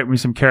right, write me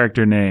some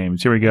character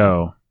names. Here we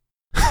go.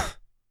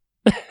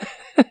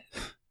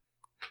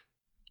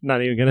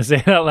 Not even going to say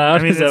it out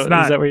loud. I mean, is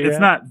that where you're it's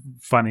not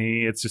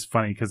funny. It's just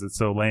funny because it's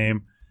so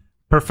lame.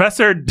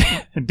 Professor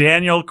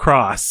Daniel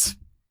Cross.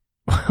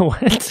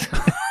 What?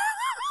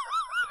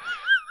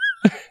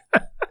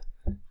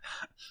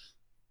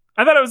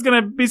 I thought it was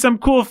going to be some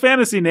cool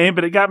fantasy name,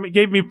 but it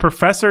gave me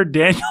Professor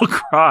Daniel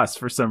Cross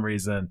for some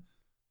reason.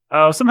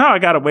 Oh, somehow I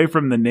got away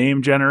from the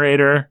name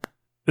generator.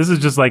 This is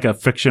just like a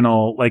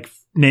fictional,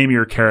 name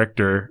your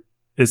character.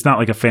 It's not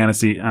like a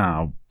fantasy.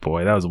 Oh,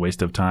 boy, that was a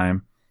waste of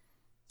time.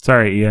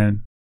 Sorry,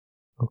 Ian.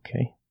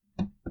 Okay.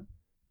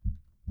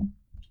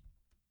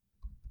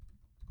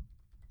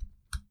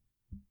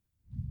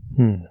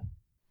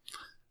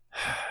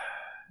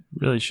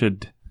 Really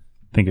should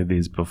think of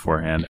these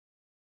beforehand.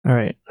 All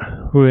right.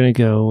 We're going to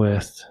go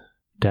with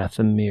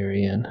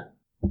Dathomirian.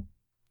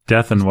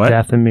 Death and what?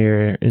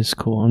 Dathomir is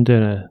cool. I'm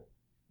doing a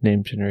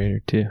name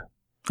generator too.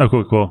 Oh,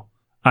 cool.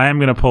 I am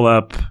going to pull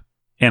up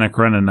Anna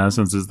Karenina,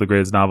 since it's the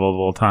greatest novel of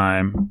all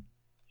time,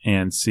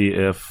 and see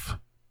if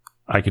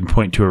I can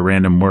point to a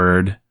random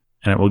word,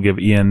 and it will give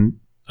Ian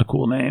a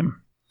cool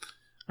name.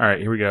 All right,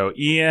 here we go.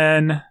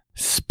 Ian.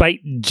 Spite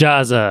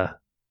Jaza.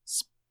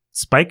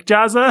 Spike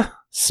Jaza?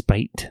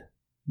 Spite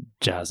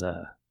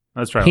Jaza.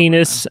 Let's try.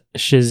 Penis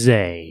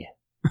Shazay.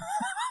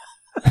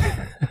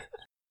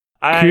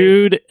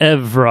 Crude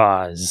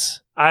Evraz.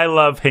 I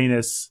love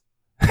heinous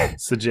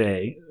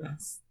Sajay.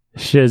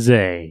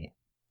 Shazay.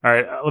 All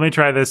right, let me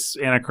try this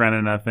Anna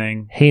Karenina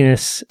thing.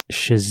 Heinous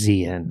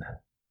Shazian.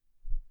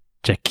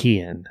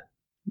 Jakian.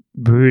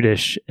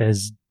 Brutish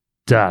as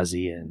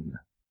Dazian.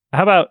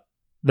 How about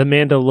the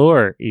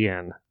Mandalore,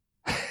 Ian?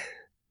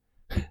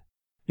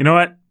 You know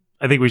what?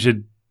 I think we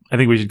should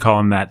call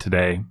him that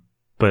today,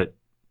 but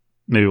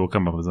maybe we'll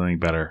come up with something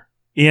better.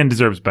 Ian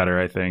deserves better,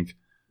 I think.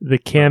 The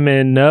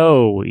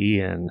Kamino,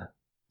 Ian.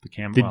 The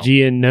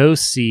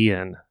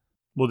Geonosian.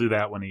 We'll do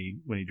that when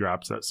he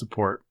drops that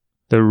support.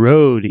 The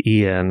Road,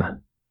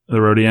 Ian.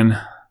 The Rhodian.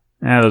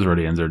 Those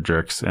Rhodians are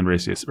jerks and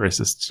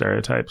racist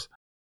stereotypes.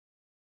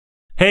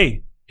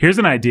 Hey, here's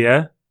an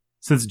idea.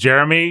 Since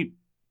Jeremy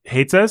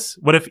hates us,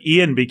 what if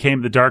Ian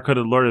became the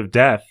Dark-Hooded Lord of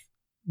Death?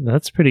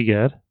 That's pretty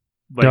good.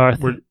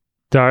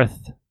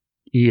 Darth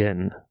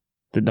Ian,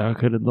 the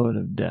Dark-Hooded Lord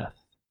of Death.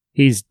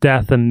 He's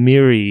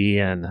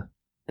Dathomirian.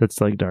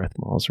 That's like Darth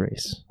Maul's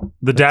race.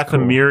 The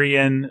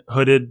Dathomirian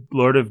Hooded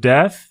Lord of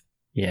Death?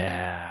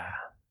 Yeah.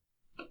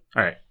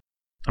 All right.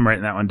 I'm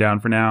writing that one down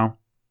for now.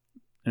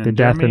 And the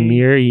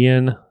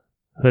Dathomirian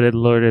Hooded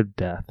Lord of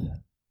Death.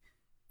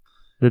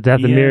 The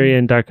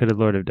Dathomirian Dark-Hooded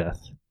Lord of Death.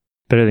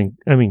 Better than,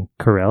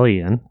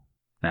 Corellian.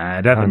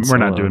 Nah, we're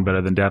not doing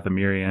better than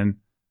Dathomirian.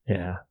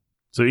 Yeah.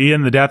 So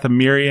Ian, the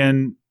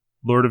Dathomirian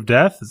Lord of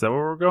Death? Is that what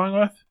we're going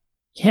with?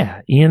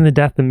 Yeah, Ian, the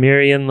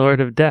Dathomirian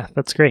Lord of Death.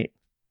 That's great.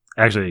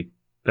 Actually,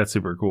 that's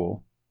super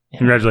cool. Yeah.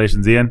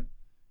 Congratulations, Ian.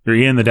 You're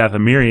Ian, the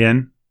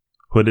Dathomirian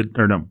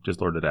just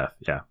Lord of Death.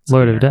 Yeah.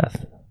 Lord of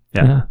Death.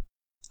 Yeah.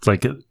 It's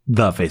like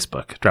the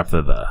Facebook. Drop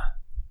the.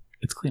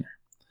 It's cleaner.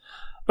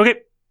 Okay.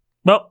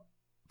 Well,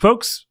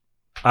 folks,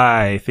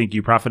 I think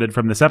you profited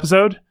from this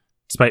episode,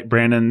 despite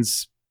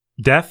Brandon's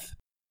death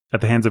at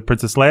the hands of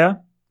Princess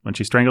Leia when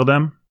she strangled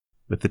him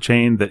with the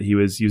chain that he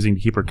was using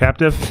to keep her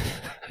captive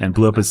and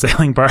blew up his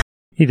sailing barge.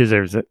 He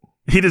deserves it.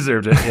 He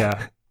deserved it,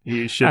 yeah.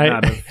 He should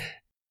not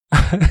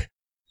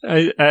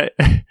have.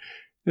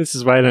 This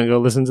is why I don't go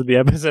listen to the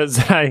episodes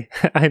that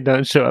I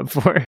don't show up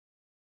for.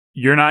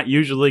 You're not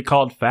usually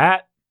called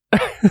fat?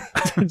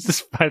 It's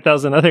just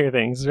 5,000 other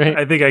things, right?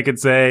 I think I could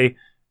say,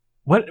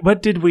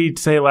 what did we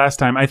say last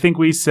time? I think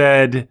we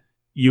said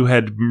you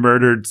had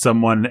murdered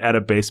someone at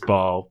a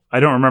baseball. I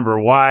don't remember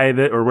why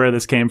that or where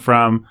this came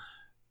from,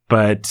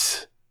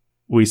 but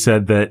we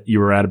said that you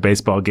were at a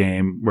baseball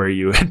game where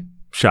you had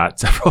shot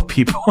several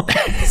people.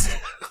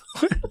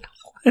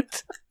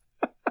 What?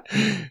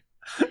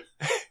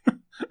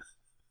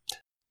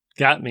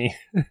 Got me.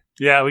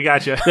 Yeah, we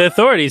got you. The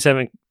authorities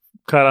haven't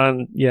caught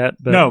on yet.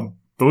 But No,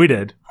 but we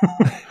did.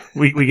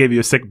 we gave you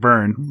a sick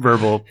burn,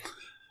 verbal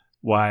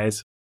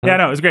wise. Yeah,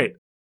 no, it was great.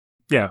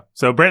 Yeah,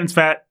 so Brandon's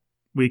fat.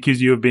 We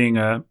accuse you of being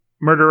a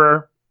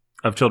murderer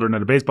of children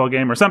at a baseball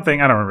game or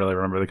something. I don't really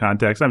remember the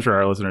context. I'm sure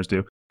our listeners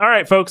do. All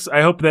right, folks,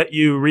 I hope that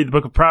you read the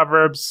book of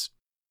Proverbs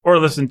or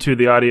listen to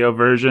the audio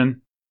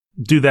version.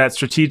 Do that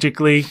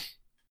strategically.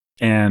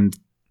 And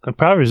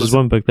Proverbs is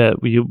one book that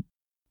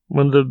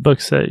one of the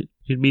books that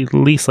you'd be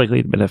least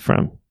likely to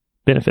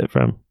benefit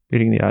from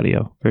reading the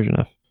audio version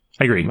of.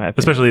 I agree,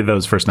 especially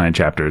those first 9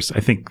 chapters.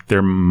 I think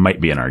there might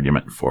be an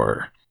argument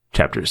for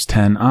chapters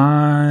 10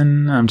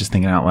 on. I'm just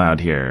thinking out loud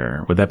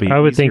here. Would that be? I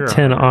would think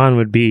 10 on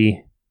would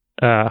be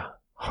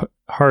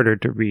harder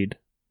to read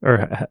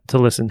or to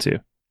listen to.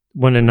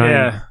 1 to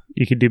 9,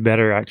 you could do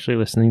better actually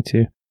listening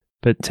to,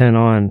 but 10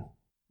 on,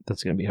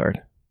 that's going to be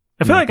hard.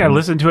 I feel like I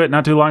listened to it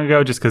not too long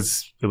ago, just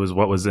because it was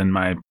what was in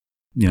my,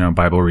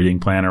 Bible reading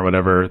plan or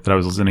whatever that I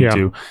was listening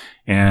to,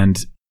 and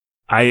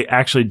I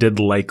actually did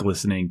like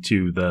listening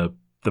to the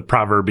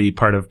proverby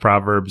part of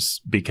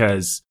Proverbs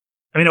because,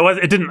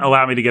 it didn't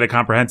allow me to get a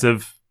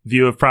comprehensive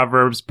view of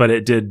Proverbs, but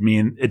it did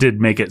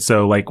make it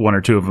so like 1 or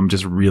 2 of them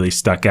just really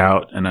stuck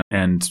out,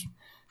 and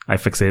I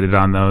fixated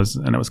on those,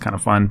 and it was kind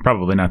of fun.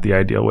 Probably not the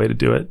ideal way to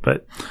do it,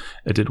 but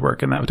it did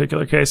work in that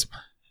particular case.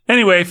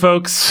 Anyway,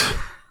 folks,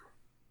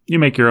 you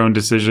make your own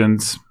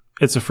decisions.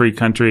 It's a free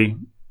country.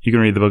 You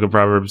can read the book of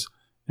Proverbs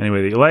any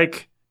way that you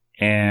like.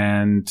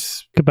 And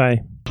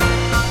goodbye.